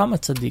 החכם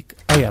הצדיק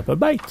היה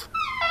בבית.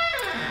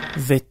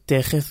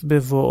 ותכף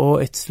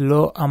בבואו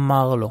אצלו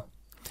אמר לו,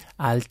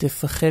 אל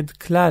תפחד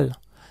כלל,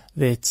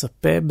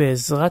 ואצפה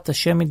בעזרת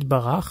השם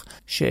יתברך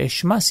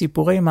שאשמע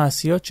סיפורי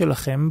מעשיות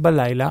שלכם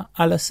בלילה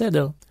על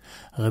הסדר.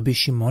 רבי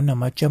שמעון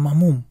עמד שם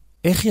עמום.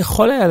 איך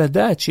יכול היה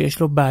לדעת שיש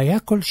לו בעיה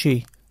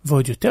כלשהי?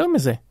 ועוד יותר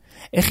מזה,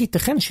 איך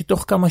ייתכן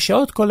שתוך כמה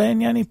שעות כל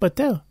העניין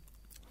ייפטר?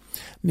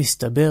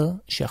 מסתבר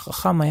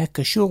שהחכם היה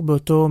קשור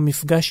באותו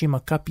מפגש עם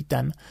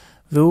הקפיטן,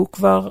 והוא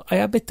כבר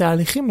היה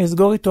בתהליכים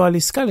לסגור איתו על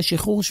עסקה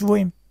לשחרור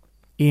שבויים.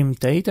 אם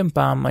תהיתם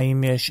פעם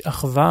האם יש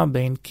אחווה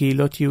בין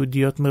קהילות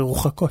יהודיות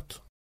מרוחקות.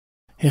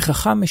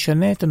 החכם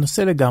משנה את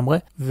הנושא לגמרי,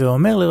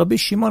 ואומר לרבי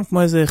שמעון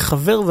כמו איזה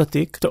חבר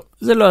ותיק, טוב,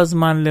 זה לא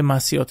הזמן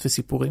למעשיות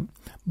וסיפורים.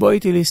 בוא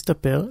איתי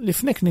להסתפר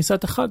לפני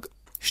כניסת החג.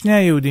 שני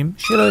היהודים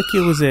שלא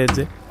הכירו זה את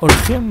זה,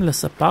 הולכים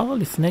לספר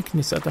לפני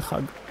כניסת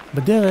החג.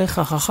 בדרך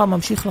החכם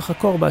ממשיך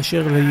לחקור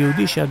באשר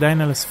ליהודי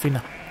שעדיין על הספינה.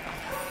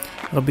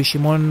 רבי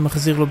שמעון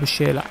מחזיר לו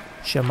בשאלה,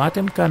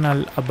 שמעתם כאן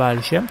על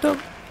הבעל שם טוב?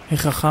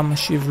 החכם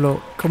משיב לו,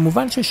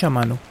 כמובן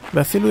ששמענו,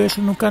 ואפילו יש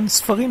לנו כאן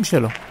ספרים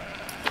שלו.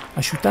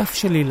 השותף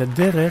שלי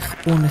לדרך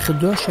הוא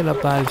נכדו של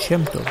הבעל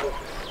שם טוב,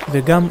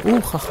 וגם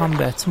הוא חכם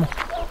בעצמו.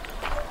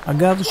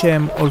 אגב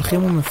שהם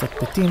הולכים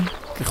ומפטפטים,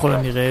 ככל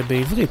הנראה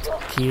בעברית,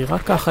 כי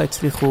רק ככה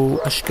הצליחו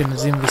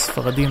אשכנזים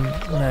וספרדים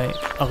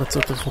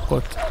מארצות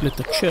רחוקות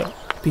לתקשר.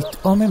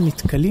 פתאום הם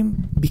נתקלים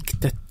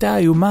בקטטה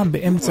איומה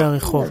באמצע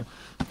הרחוב.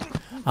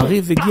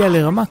 הריב הגיע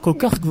לרמה כל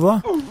כך גבוהה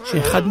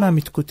שאחד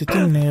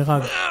מהמתקוטטים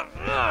נהרג.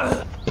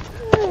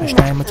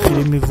 השניים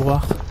מתחילים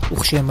לברוח,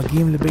 וכשהם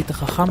מגיעים לבית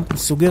החכם הוא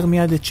סוגר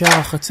מיד את שער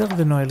החצר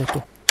ונועל אותו.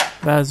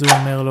 ואז הוא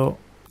אומר לו,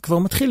 כבר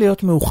מתחיל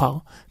להיות מאוחר,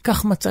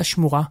 כך מצא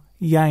שמורה,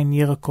 יין,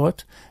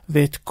 ירקות,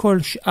 ואת כל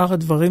שאר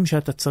הדברים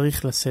שאתה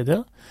צריך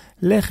לסדר,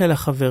 לך אל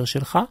החבר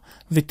שלך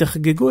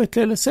ותחגגו את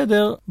ליל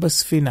הסדר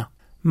בספינה.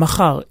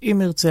 מחר,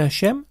 אם ירצה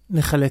השם,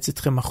 נחלץ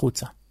אתכם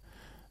החוצה.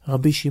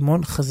 רבי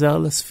שמעון חזר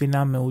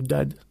לספינה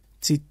מעודד.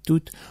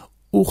 ציטוט,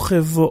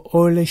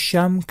 וכבואו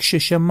לשם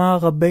כששמע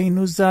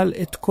רבינו ז"ל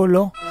את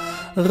קולו,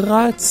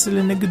 רץ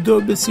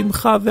לנגדו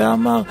בשמחה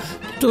ואמר,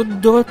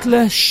 תודות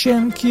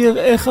להשם כי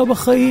יראיך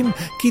בחיים,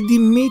 כי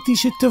דימיתי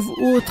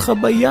שטבעו אותך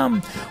בים,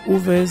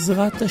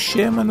 ובעזרת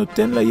השם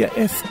הנותן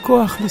ליעף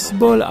כוח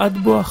לסבול עד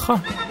בואכה.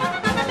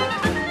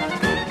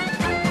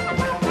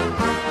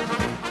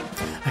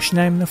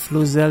 השניים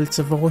נפלו זה על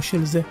צווארו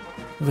של זה,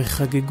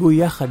 וחגגו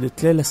יחד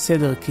את ליל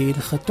הסדר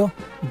כהלכתו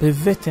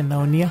בבטן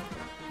האונייה.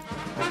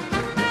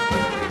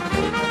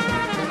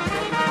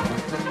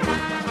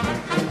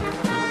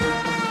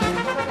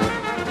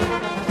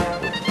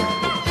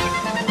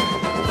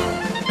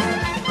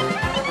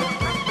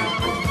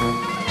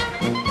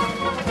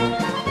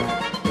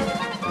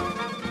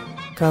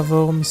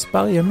 כעבור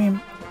מספר ימים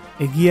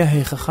הגיע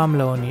החכם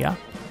לאונייה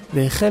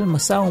והחל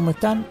משא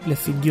ומתן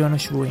לפדיון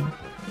השבויים.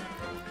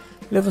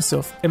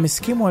 לבסוף הם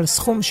הסכימו על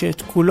סכום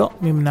שאת כולו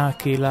ממנה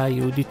הקהילה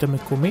היהודית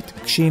המקומית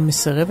כשהיא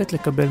מסרבת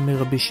לקבל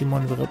מרבי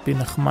שמעון ורבי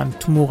נחמן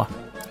תמורה.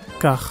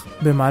 כך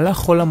במהלך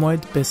חול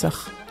המועד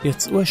פסח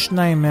יצאו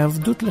השניים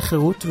מעבדות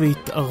לחירות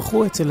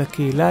והתארחו אצל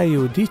הקהילה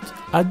היהודית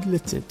עד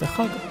לצאת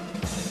החג.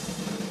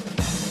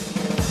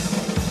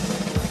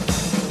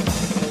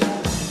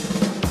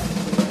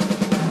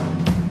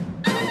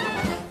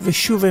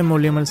 ושוב הם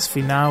עולים על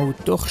ספינה,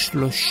 ותוך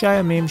 3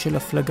 ימים של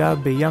הפלגה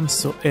בים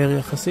סוער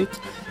יחסית,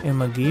 הם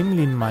מגיעים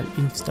לנמל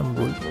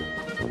אינסטנבול.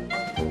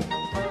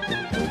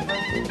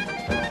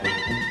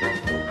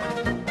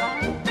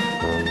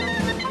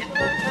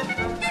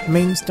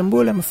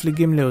 מאינסטנבול הם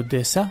מפליגים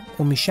לאודסה,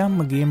 ומשם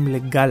מגיעים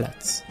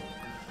לגלץ.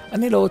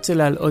 אני לא רוצה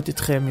להלאות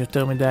אתכם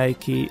יותר מדי,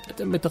 כי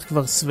אתם בטח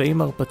כבר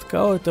שבעים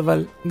הרפתקאות,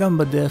 אבל גם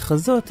בדרך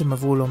הזאת הם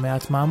עברו לא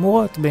מעט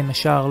מהמורות, בין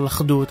השאר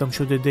לחדו אותם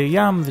שודדי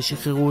ים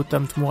ושחררו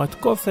אותם תמורת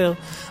כופר,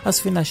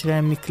 הספינה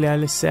שלהם נקלעה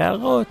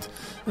לסערות,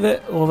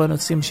 ורוב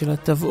הנוסעים שלה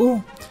טבעו,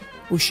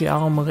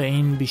 ושאר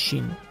מרעין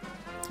בישין.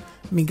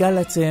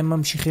 מגלץ הם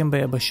ממשיכים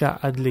ביבשה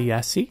עד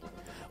ליאסי,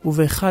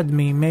 ובאחד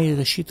מימי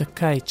ראשית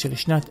הקיץ של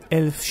שנת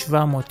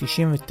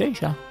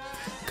 1799,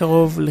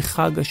 קרוב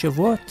לחג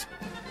השבועות,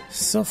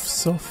 סוף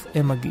סוף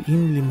הם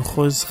מגיעים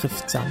למחוז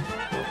חפצם,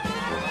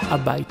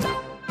 הביתה.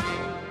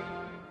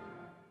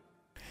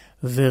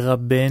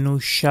 ורבנו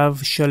שב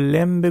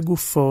שלם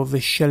בגופו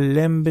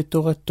ושלם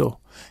בתורתו,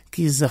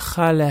 כי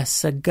זכה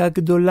להשגה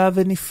גדולה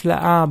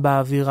ונפלאה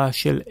באווירה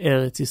של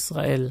ארץ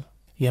ישראל.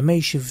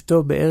 ימי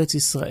שבתו בארץ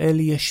ישראל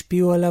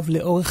ישפיעו עליו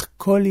לאורך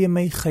כל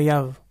ימי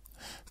חייו.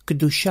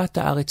 קדושת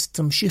הארץ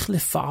תמשיך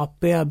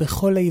לפעפע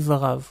בכל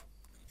איבריו.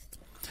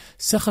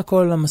 סך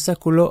הכל המסע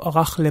כולו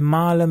ארך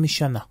למעלה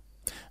משנה.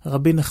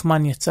 רבי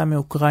נחמן יצא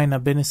מאוקראינה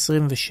בן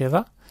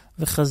 27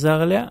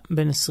 וחזר אליה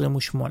בן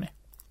 28.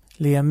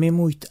 לימים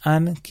הוא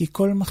יטען כי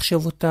כל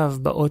מחשבותיו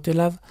באות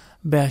אליו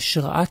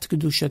בהשראת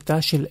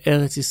קדושתה של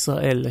ארץ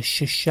ישראל,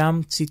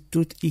 ששם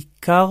ציטוט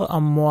עיקר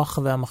המוח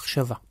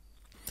והמחשבה.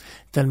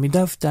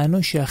 תלמידיו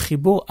טענו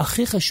שהחיבור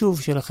הכי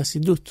חשוב של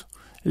החסידות,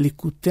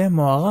 ליקוטי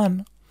מוהר"ן,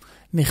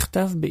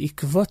 נכתב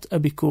בעקבות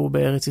הביקור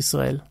בארץ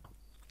ישראל.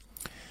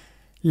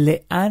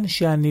 לאן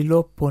שאני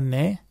לא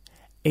פונה,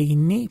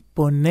 איני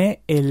פונה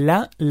אלא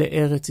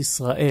לארץ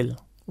ישראל,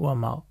 הוא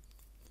אמר.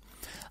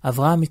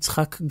 אברהם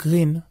יצחק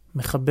גרין,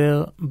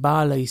 מחבר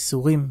בעל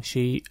האיסורים,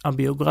 שהיא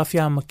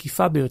הביוגרפיה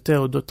המקיפה ביותר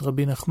אודות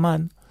רבי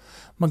נחמן,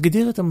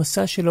 מגדיר את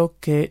המסע שלו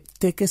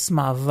כטקס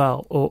מעבר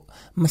או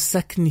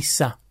מסע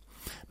כניסה,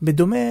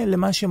 בדומה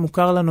למה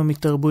שמוכר לנו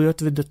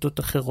מתרבויות ודתות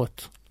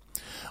אחרות.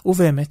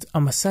 ובאמת,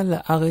 המסע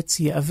לארץ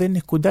יהווה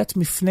נקודת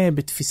מפנה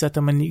בתפיסת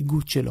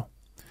המנהיגות שלו.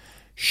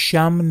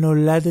 שם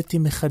נולדתי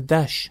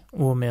מחדש,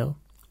 הוא אומר.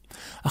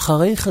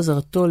 אחרי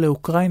חזרתו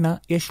לאוקראינה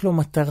יש לו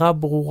מטרה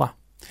ברורה,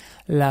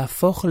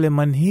 להפוך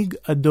למנהיג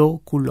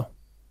הדור כולו.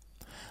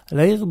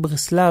 לעיר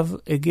ברסלב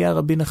הגיע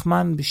רבי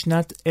נחמן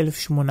בשנת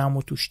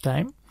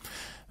 1802,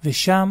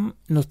 ושם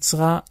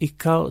נוצרה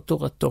עיקר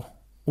תורתו,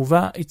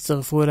 ובה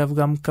הצטרפו אליו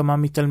גם כמה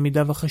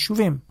מתלמידיו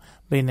החשובים,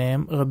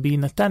 ביניהם רבי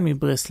נתן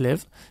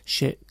מברסלב,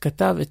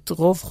 שכתב את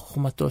רוב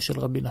חוכמתו של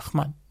רבי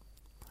נחמן.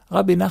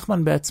 רבי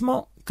נחמן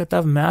בעצמו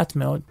כתב מעט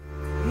מאוד.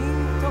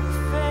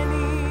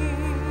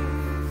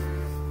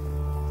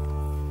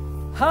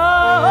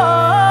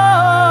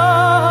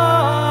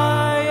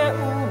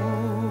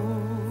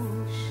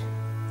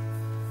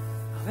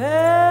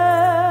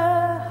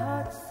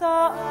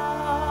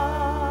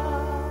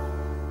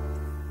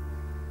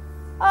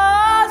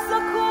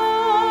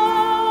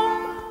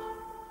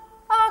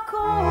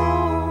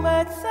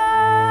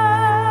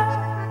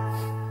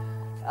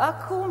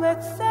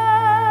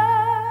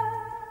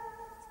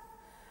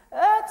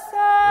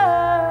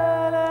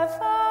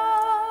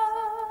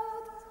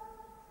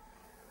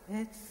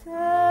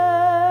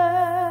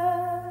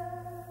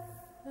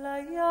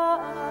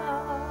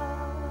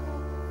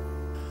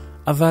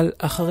 אבל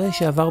אחרי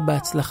שעבר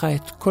בהצלחה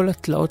את כל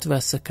התלאות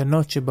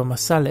והסכנות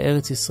שבמסע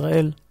לארץ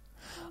ישראל,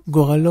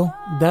 גורלו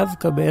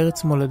דווקא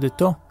בארץ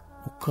מולדתו,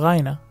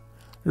 אוקראינה,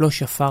 לא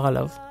שפר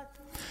עליו.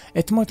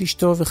 את מות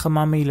אשתו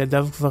וכמה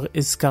מילדיו כבר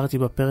הזכרתי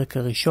בפרק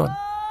הראשון.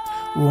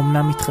 הוא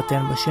אמנם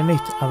מתחתן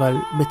בשנית, אבל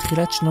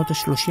בתחילת שנות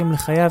ה-30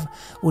 לחייו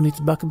הוא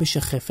נדבק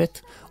בשחפת,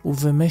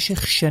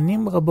 ובמשך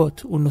שנים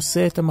רבות הוא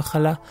נושא את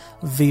המחלה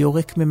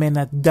ויורק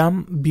ממנה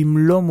דם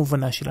במלוא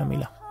מובנה של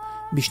המילה.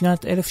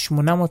 בשנת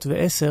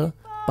 1810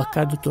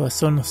 פקד אותו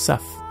אסון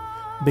נוסף.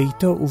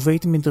 ביתו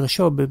ובית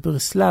מדרשו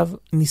בברסלב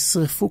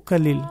נשרפו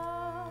כליל.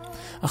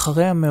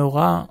 אחרי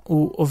המאורע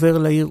הוא עובר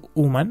לעיר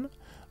אומן,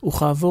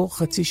 וכעבור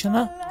חצי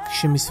שנה,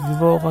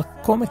 כשמסביבו רק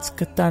קומץ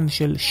קטן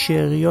של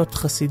שאריות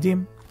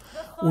חסידים,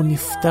 הוא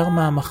נפטר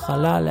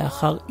מהמחלה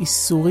לאחר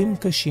איסורים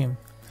קשים,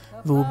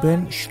 והוא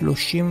בן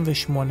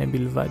 38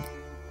 בלבד.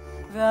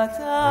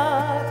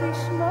 ואתה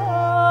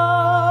תשמע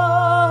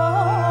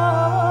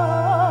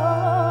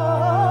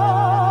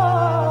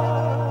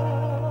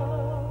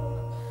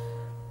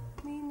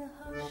מן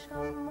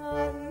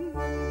השמיים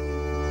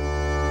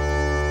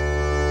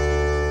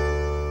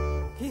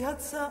כי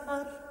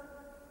הצער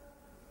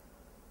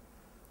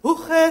הוא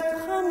חטא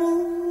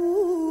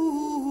חמור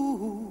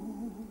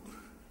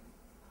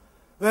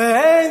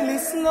ואין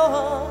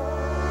לסלוח.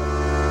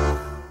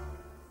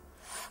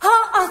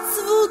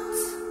 העצבות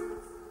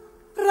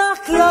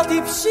רק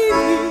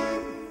לטיפשים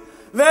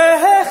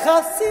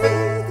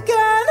והחסיד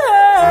כן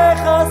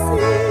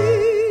החסיד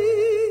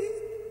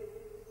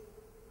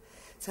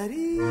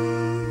צריך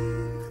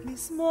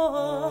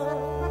לשמוח,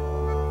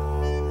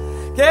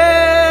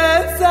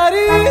 כן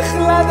צריך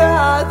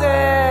לדעת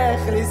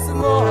איך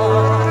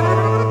לשמוח,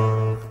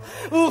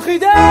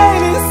 וכדי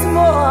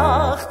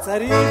לשמוח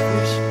צריך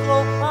לשכוח.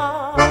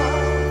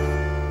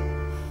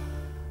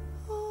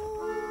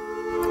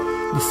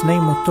 לפני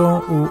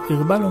מותו הוא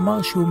הרבה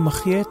לומר שהוא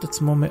מחיה את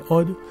עצמו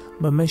מאוד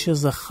במה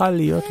שזכה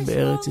להיות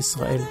בארץ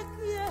ישראל.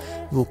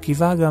 והוא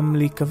קיווה גם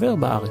להיקבר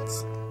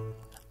בארץ.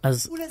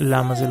 אז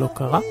למה זה לא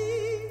קרה?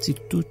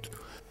 ציטוט: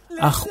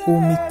 אך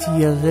הוא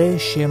מתיירא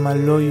שמא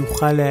לא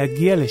יוכל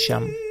להגיע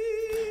לשם.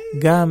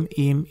 גם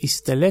אם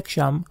יסתלק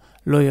שם,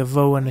 לא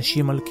יבואו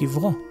אנשים על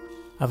קברו.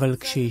 אבל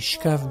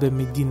כשישכב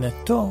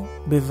במדינתו,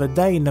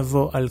 בוודאי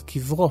נבוא על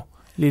קברו,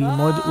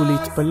 ללמוד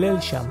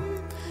ולהתפלל שם.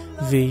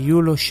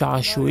 ויהיו לו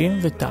שעשועים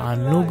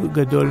ותענוג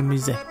גדול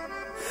מזה.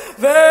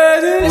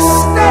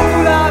 ונשתה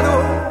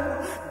כולנו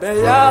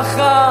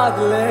ביחד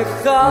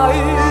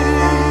לחיים,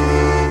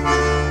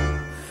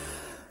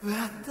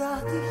 ואתה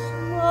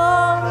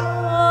תשמע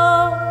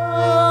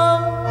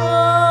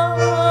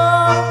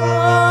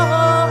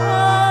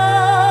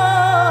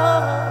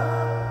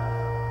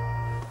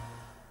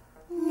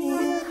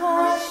מן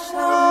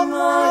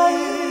השמיים.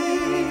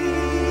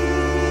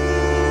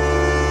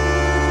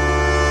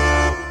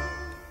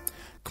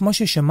 כמו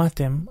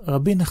ששמעתם,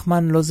 רבי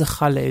נחמן לא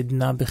זכה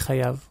לעדנה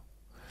בחייו.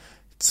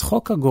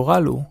 צחוק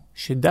הגורל הוא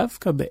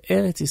שדווקא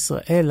בארץ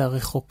ישראל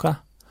הרחוקה,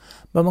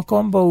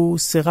 במקום בו הוא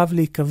סירב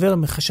להיקבר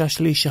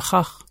מחשש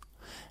להישכח,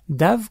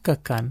 דווקא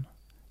כאן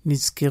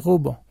נזכרו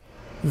בו,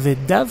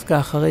 ודווקא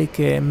אחרי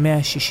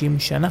כ-160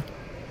 שנה.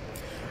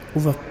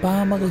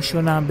 ובפעם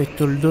הראשונה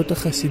בתולדות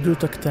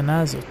החסידות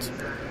הקטנה הזאת,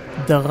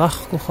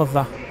 דרך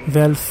כוכבה,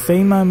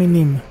 ואלפי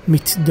מאמינים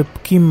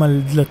מתדפקים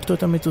על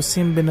דלתות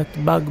המטוסים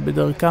בנתב"ג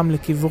בדרכם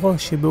לקברו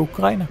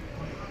שבאוקראינה.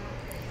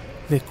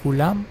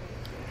 וכולם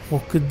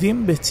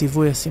רוקדים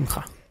בציווי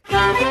השמחה.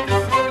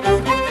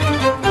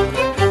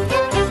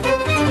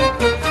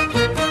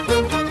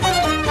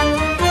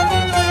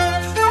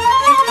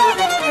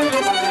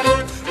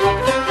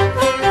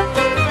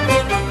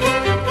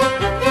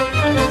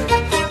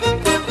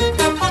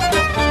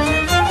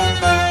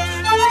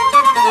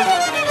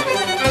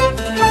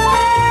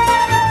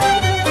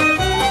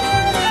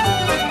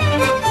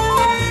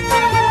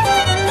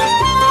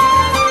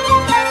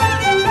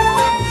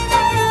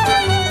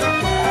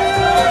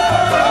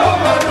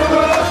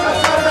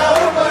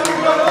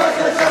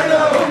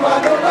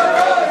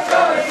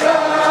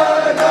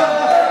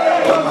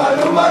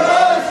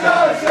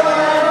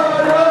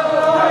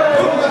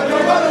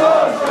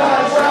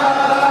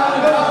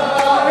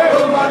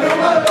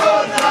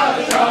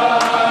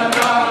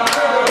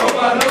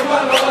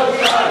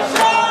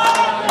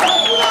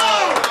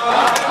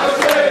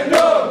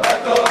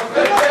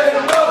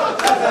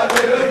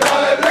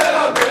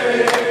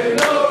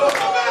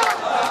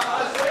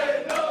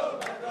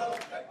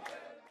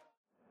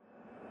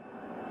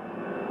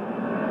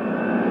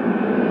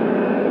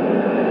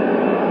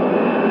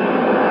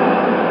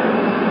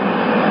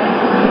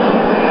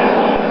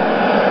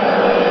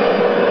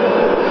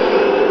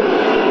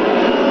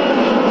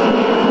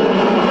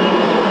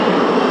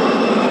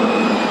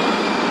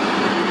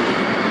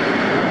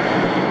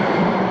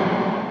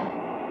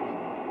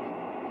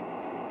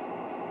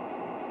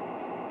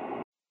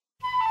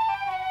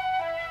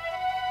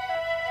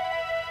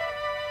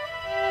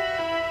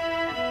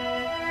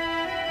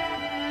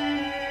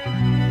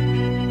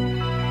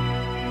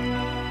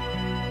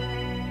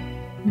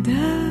 דע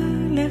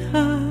לך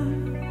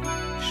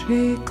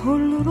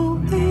שכל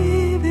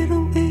רואה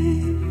ורואה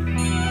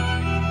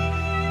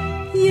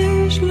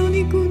יש לו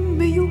ניגון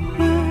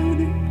מיוחד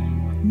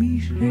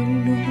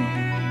משלו.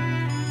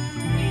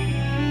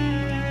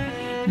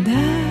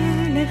 דע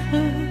לך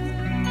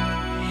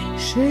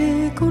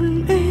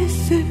שכל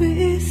עשב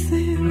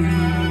ועשב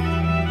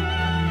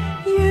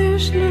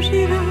יש לו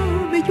שירה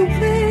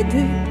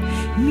מיוחדת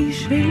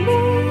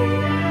משלו.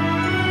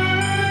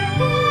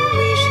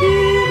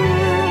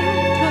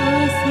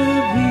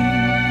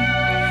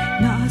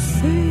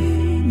 נעשה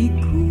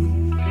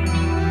ניגון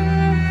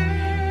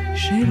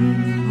של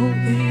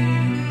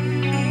רואה.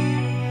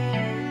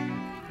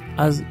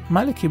 אז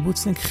מה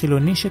לקיבוצניק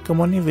חילוני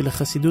שכמוני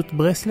ולחסידות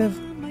ברסלב?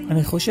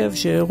 אני חושב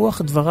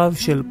שרוח דבריו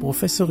של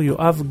פרופסור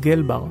יואב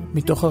גלבר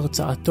מתוך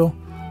הרצאתו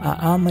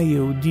העם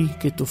היהודי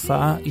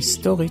כתופעה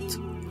היסטורית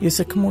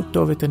יסכמו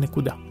טוב את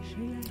הנקודה.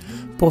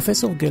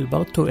 פרופסור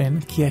גלבר טוען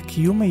כי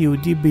הקיום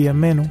היהודי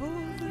בימינו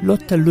לא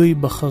תלוי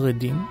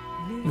בחרדים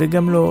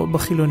וגם לא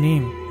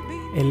בחילוניים,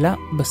 אלא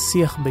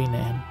בשיח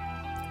ביניהם.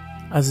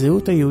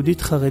 הזהות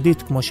היהודית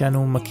חרדית, כמו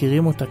שאנו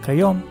מכירים אותה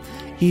כיום,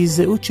 היא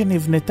זהות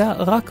שנבנתה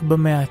רק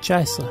במאה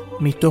ה-19,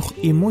 מתוך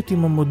עימות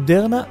עם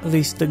המודרנה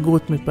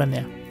והסתגרות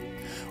מפניה.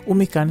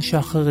 ומכאן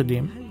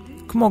שהחרדים,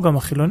 כמו גם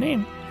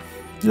החילוניים,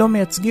 לא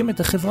מייצגים את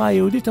החברה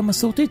היהודית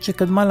המסורתית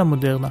שקדמה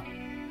למודרנה.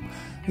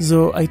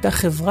 זו הייתה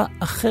חברה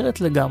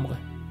אחרת לגמרי.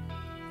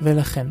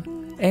 ולכן,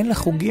 אין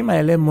לחוגים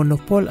האלה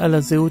מונופול על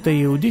הזהות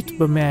היהודית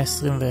במאה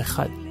ה-21.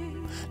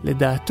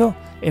 לדעתו,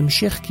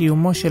 המשך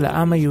קיומו של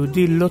העם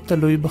היהודי לא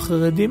תלוי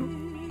בחרדים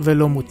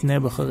ולא מותנה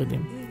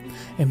בחרדים.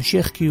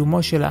 המשך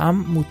קיומו של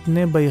העם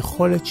מותנה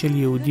ביכולת של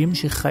יהודים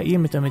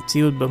שחיים את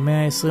המציאות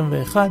במאה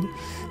ה-21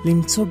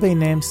 למצוא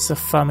ביניהם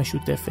שפה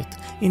משותפת,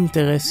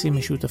 אינטרסים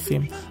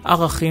משותפים,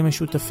 ערכים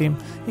משותפים,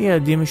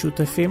 יעדים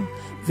משותפים,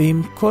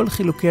 ועם כל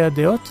חילוקי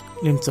הדעות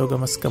למצוא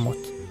גם הסכמות.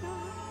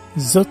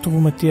 זאת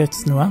תרומתי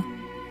הצנועה,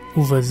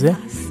 ובזה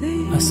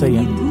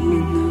אסיים.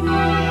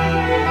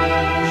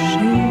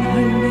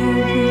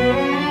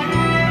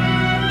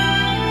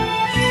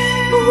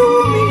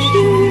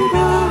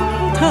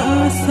 ומשירת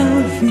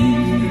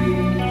העשבים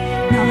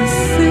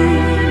נעשה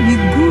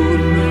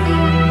ניגון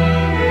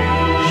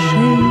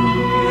של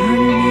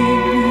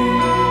הלב.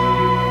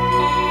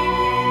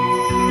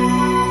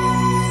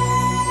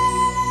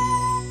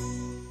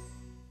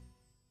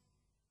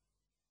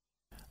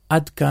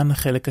 עד כאן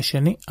החלק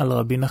השני על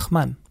רבי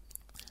נחמן.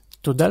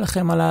 תודה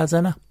לכם על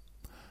ההאזנה.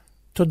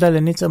 תודה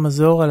לניצה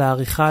מזור על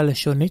העריכה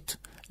הלשונית,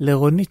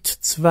 לרונית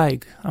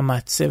צוויג,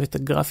 המעצבת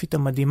הגרפית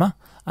המדהימה,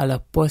 על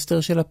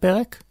הפוסטר של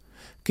הפרק.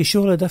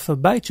 קישור לדף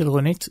הבית של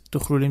רונית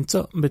תוכלו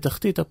למצוא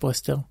בתחתית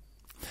הפוסטר.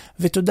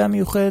 ותודה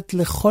מיוחדת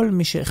לכל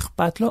מי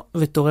שאכפת לו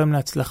ותורם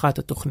להצלחת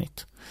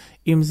התוכנית.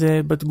 אם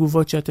זה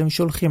בתגובות שאתם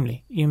שולחים לי,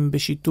 אם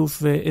בשיתוף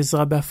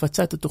ועזרה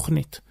בהפצת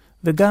התוכנית,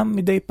 וגם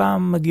מדי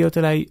פעם מגיעות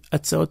אליי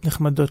הצעות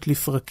נחמדות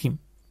לפרקים.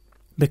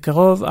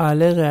 בקרוב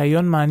אעלה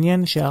ראיון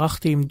מעניין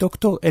שערכתי עם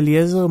דוקטור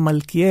אליעזר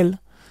מלכיאל,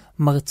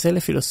 מרצה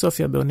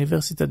לפילוסופיה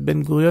באוניברסיטת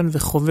בן גוריון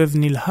וחובב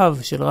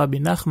נלהב של רבי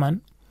נחמן,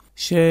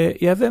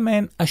 שיהווה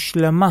מעין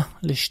השלמה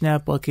לשני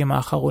הפרקים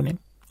האחרונים.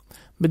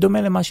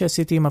 בדומה למה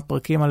שעשיתי עם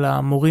הפרקים על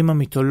המורים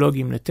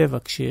המיתולוגיים לטבע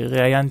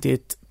כשראיינתי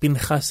את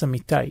פנחס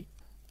אמיתי.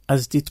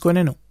 אז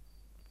תתכוננו.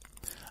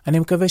 אני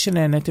מקווה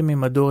שנהניתם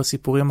ממדור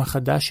הסיפורים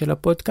החדש של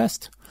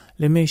הפודקאסט.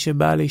 למי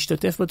שבא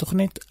להשתתף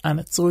בתוכנית,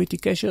 אנצרו איתי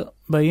קשר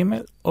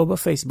באימייל או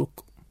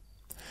בפייסבוק.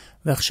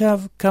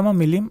 ועכשיו כמה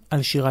מילים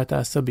על שירת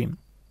העשבים.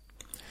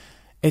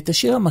 את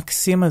השיר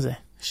המקסים הזה,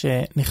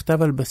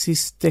 שנכתב על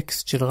בסיס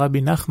טקסט של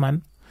רבי נחמן,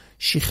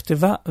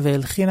 שכתבה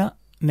והלחינה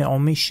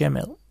נעמי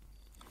שמר.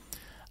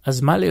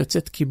 אז מה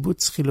ליוצאת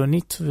קיבוץ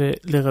חילונית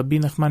ולרבי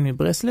נחמן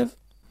מברסלב?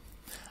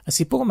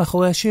 הסיפור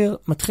מאחורי השיר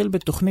מתחיל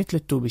בתוכנית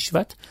לט"ו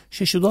בשבט,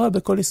 ששודרה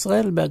בכל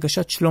ישראל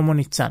בהגשת שלמה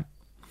ניצן.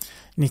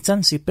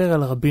 ניצן סיפר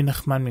על רבי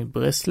נחמן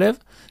מברסלב,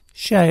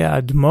 שהיה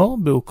אדמו"ר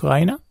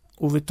באוקראינה,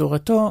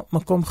 ובתורתו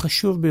מקום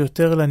חשוב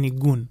ביותר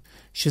לניגון,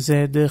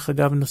 שזה דרך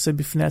אגב נושא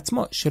בפני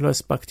עצמו שלא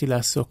הספקתי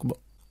לעסוק בו.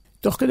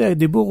 תוך כדי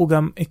הדיבור הוא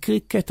גם הקריא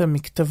קטע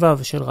מכתביו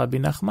של רבי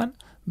נחמן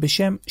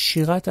בשם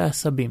שירת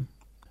העשבים.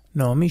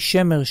 נעמי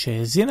שמר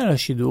שהזינה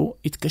לשידור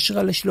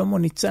התקשרה לשלמה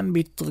ניצן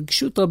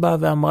בהתרגשות רבה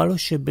ואמרה לו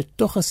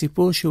שבתוך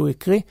הסיפור שהוא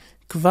הקריא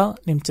כבר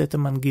נמצאת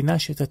המנגינה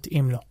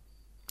שתתאים לו.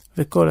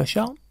 וכל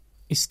השאר,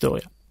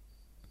 היסטוריה.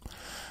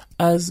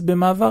 אז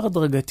במעבר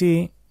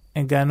הדרגתי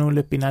הגענו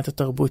לפינת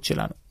התרבות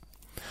שלנו.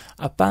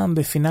 הפעם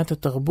בפינת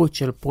התרבות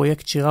של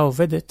פרויקט שירה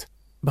עובדת,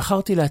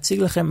 בחרתי להציג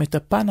לכם את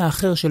הפן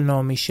האחר של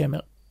נעמי שמר.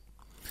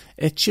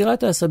 את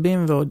שירת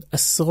העשבים ועוד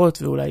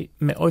עשרות ואולי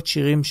מאות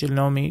שירים של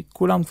נעמי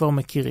כולם כבר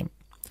מכירים.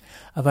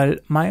 אבל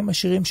מה עם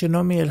השירים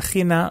שנעמי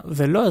הלחינה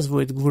ולא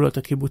עזבו את גבולות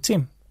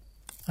הקיבוצים?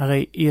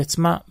 הרי היא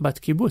עצמה בת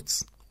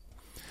קיבוץ.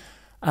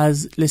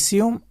 אז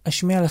לסיום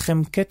אשמיע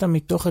לכם קטע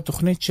מתוך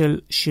התוכנית של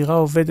שירה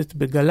עובדת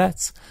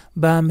בגלץ,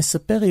 בה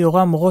מספר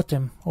יורם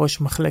רותם,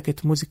 ראש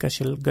מחלקת מוזיקה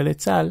של גלי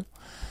צהל,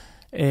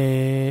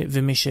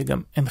 ומי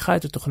שגם הנחה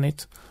את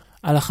התוכנית,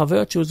 על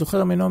החוויות שהוא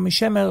זוכר מנעמי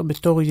שמר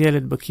בתור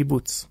ילד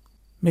בקיבוץ.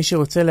 מי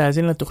שרוצה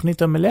להאזין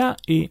לתוכנית המלאה,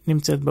 היא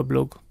נמצאת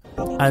בבלוג.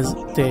 אז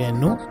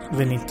תהנו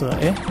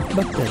ונתראה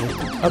בפרק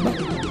הבא.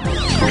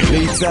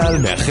 גלי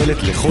צהל מאחלת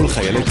לכל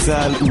חיילי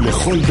צהל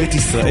ולכל בית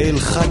ישראל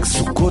חג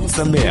סוכות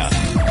שמח.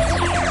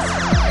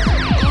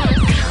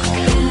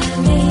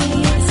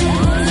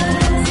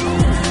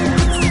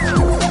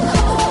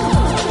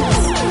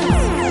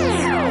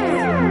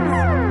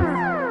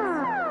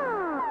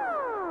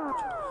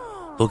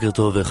 בוקר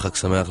טוב וחג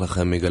שמח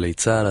לכם מגלי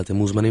צהל. אתם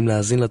מוזמנים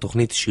להאזין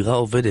לתוכנית שירה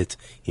עובדת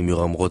עם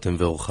יורם רותם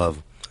ואורחיו.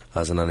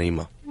 האזנה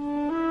נעימה.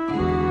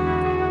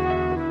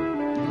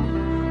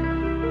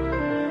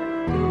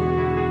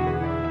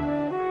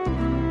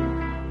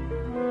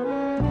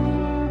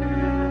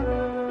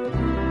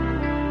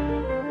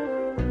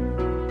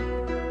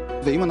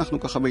 ואם אנחנו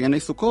ככה בענייני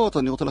סוכות,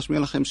 אני רוצה להשמיע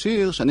לכם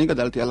שיר שאני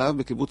גדלתי עליו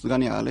בקיבוץ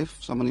דגניה א',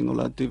 שם אני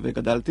נולדתי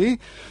וגדלתי,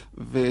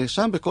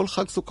 ושם בכל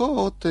חג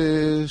סוכות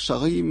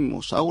שרים,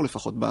 או שרו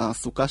לפחות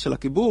בסוכה של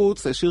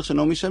הקיבוץ, שיר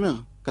שנעמי שמר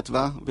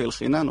כתבה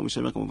והלחינה. נעמי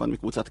שמר כמובן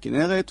מקבוצת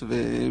כנרת,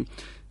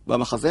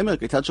 ובמחזמר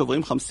כיצד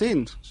שוברים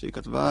חמסין, שהיא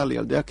כתבה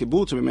לילדי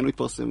הקיבוץ, שממנו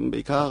התפרסם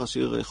בעיקר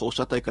השיר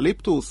חורשת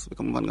האקליפטוס,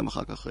 וכמובן גם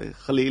אחר כך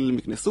חליל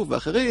מכנסוף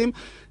ואחרים,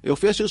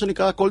 הופיע שיר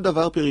שנקרא כל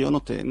דבר פריון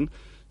נותן,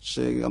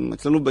 שגם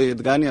אצלנו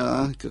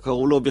בדגניה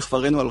קראו לו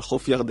בכפרנו על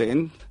חוף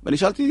ירדן. ואני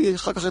שאלתי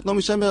אחר כך את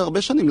נעמי שמר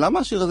הרבה שנים, למה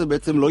השיר הזה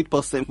בעצם לא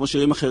התפרסם כמו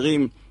שירים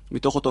אחרים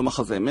מתוך אותו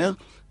מחזמר?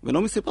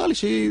 ונעמי סיפרה לי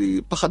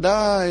שהיא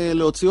פחדה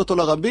להוציא אותו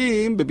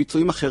לרבים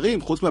בביצועים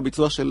אחרים, חוץ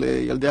מהביצוע של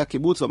ילדי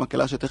הקיבוץ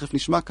והמקהלה שתכף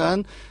נשמע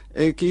כאן,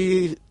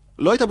 כי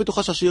לא הייתה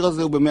בטוחה שהשיר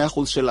הזה הוא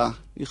ב100% שלה.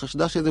 היא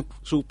חשדה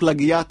שהוא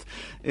פלגיית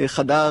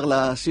חדר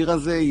לשיר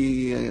הזה.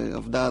 היא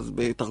עבדה אז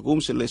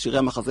בתרגום של שירי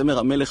המחזמר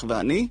המלך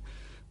ואני,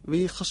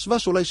 והיא חשבה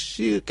שאולי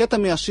קטע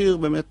מהשיר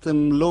באמת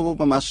הם לא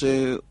ממש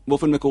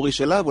באופן מקורי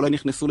שלה, ואולי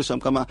נכנסו לשם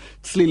כמה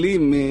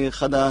צלילים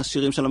מאחד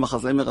השירים של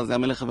המחזמר הזה,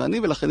 המלך ואני,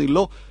 ולכן היא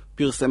לא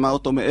פרסמה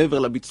אותו מעבר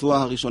לביצוע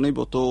הראשוני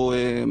באותו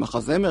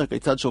מחזמר,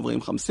 כיצד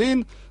שוברים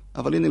חמסין,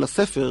 אבל הנה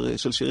לספר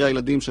של שירי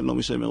הילדים של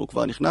נעמי שמר הוא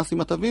כבר נכנס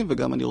עם התווים,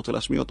 וגם אני רוצה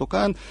להשמיע אותו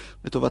כאן,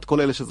 לטובת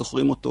כל אלה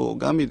שזוכרים אותו,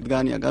 גם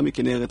מדגניה, גם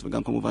מכנרת,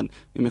 וגם כמובן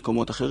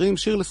ממקומות אחרים,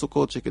 שיר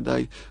לסוכות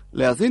שכדאי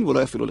להאזין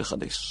ואולי אפילו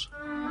לחדש.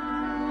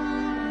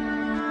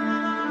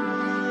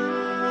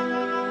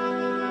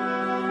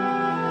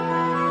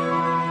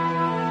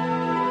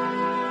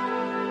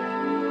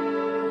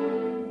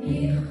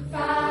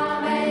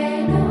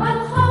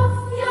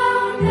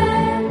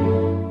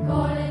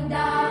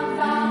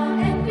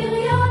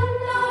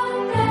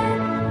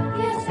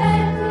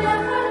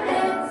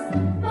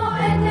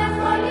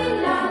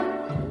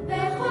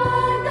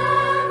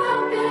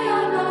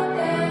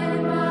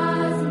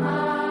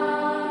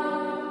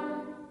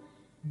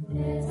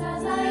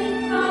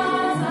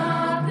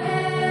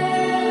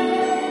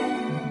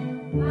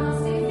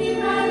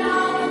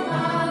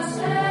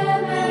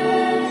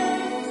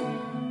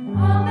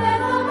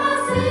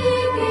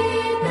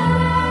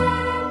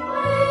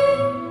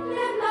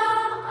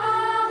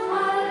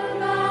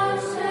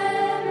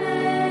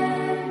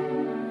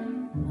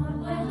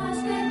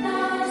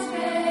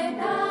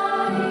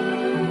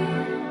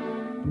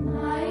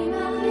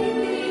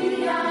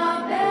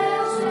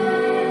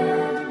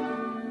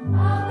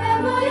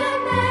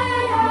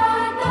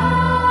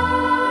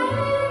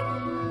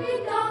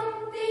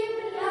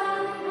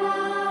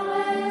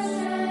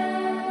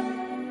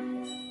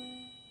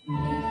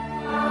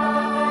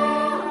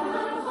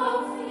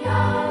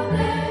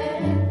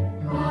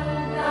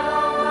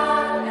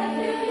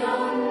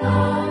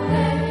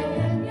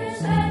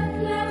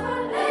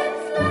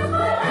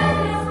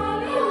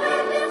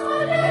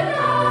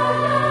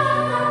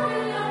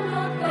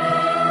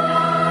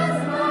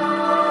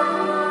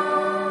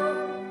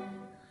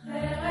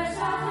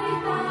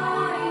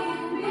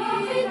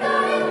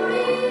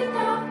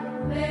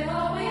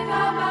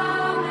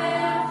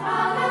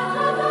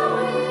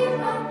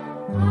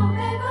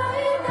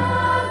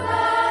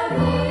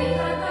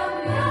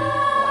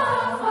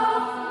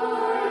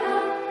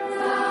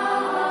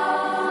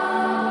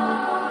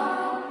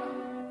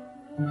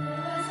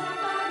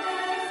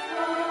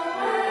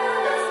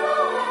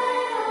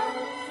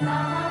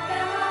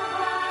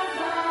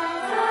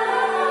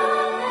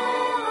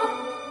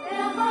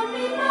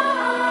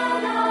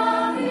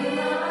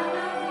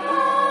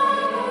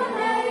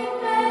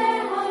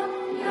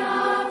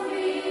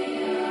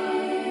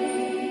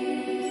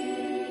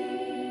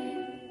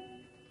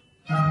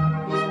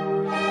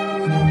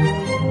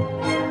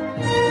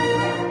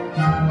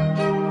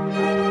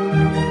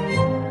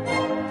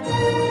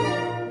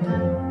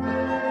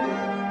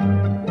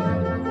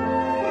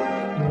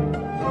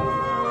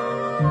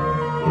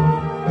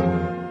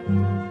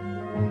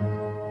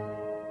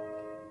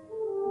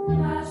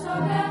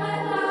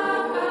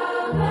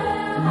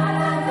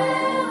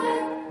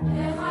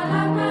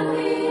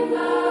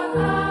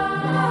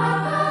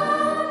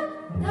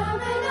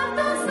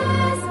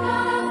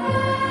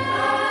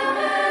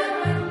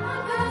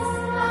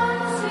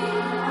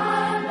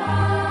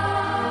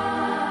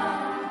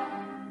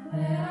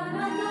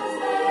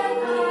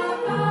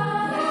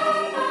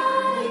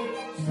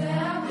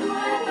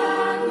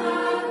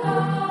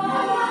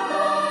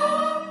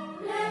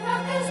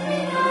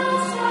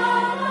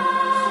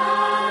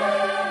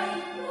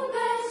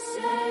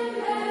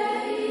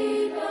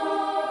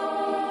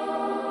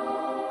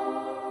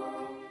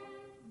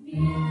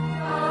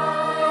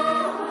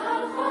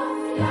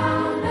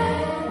 Yeah.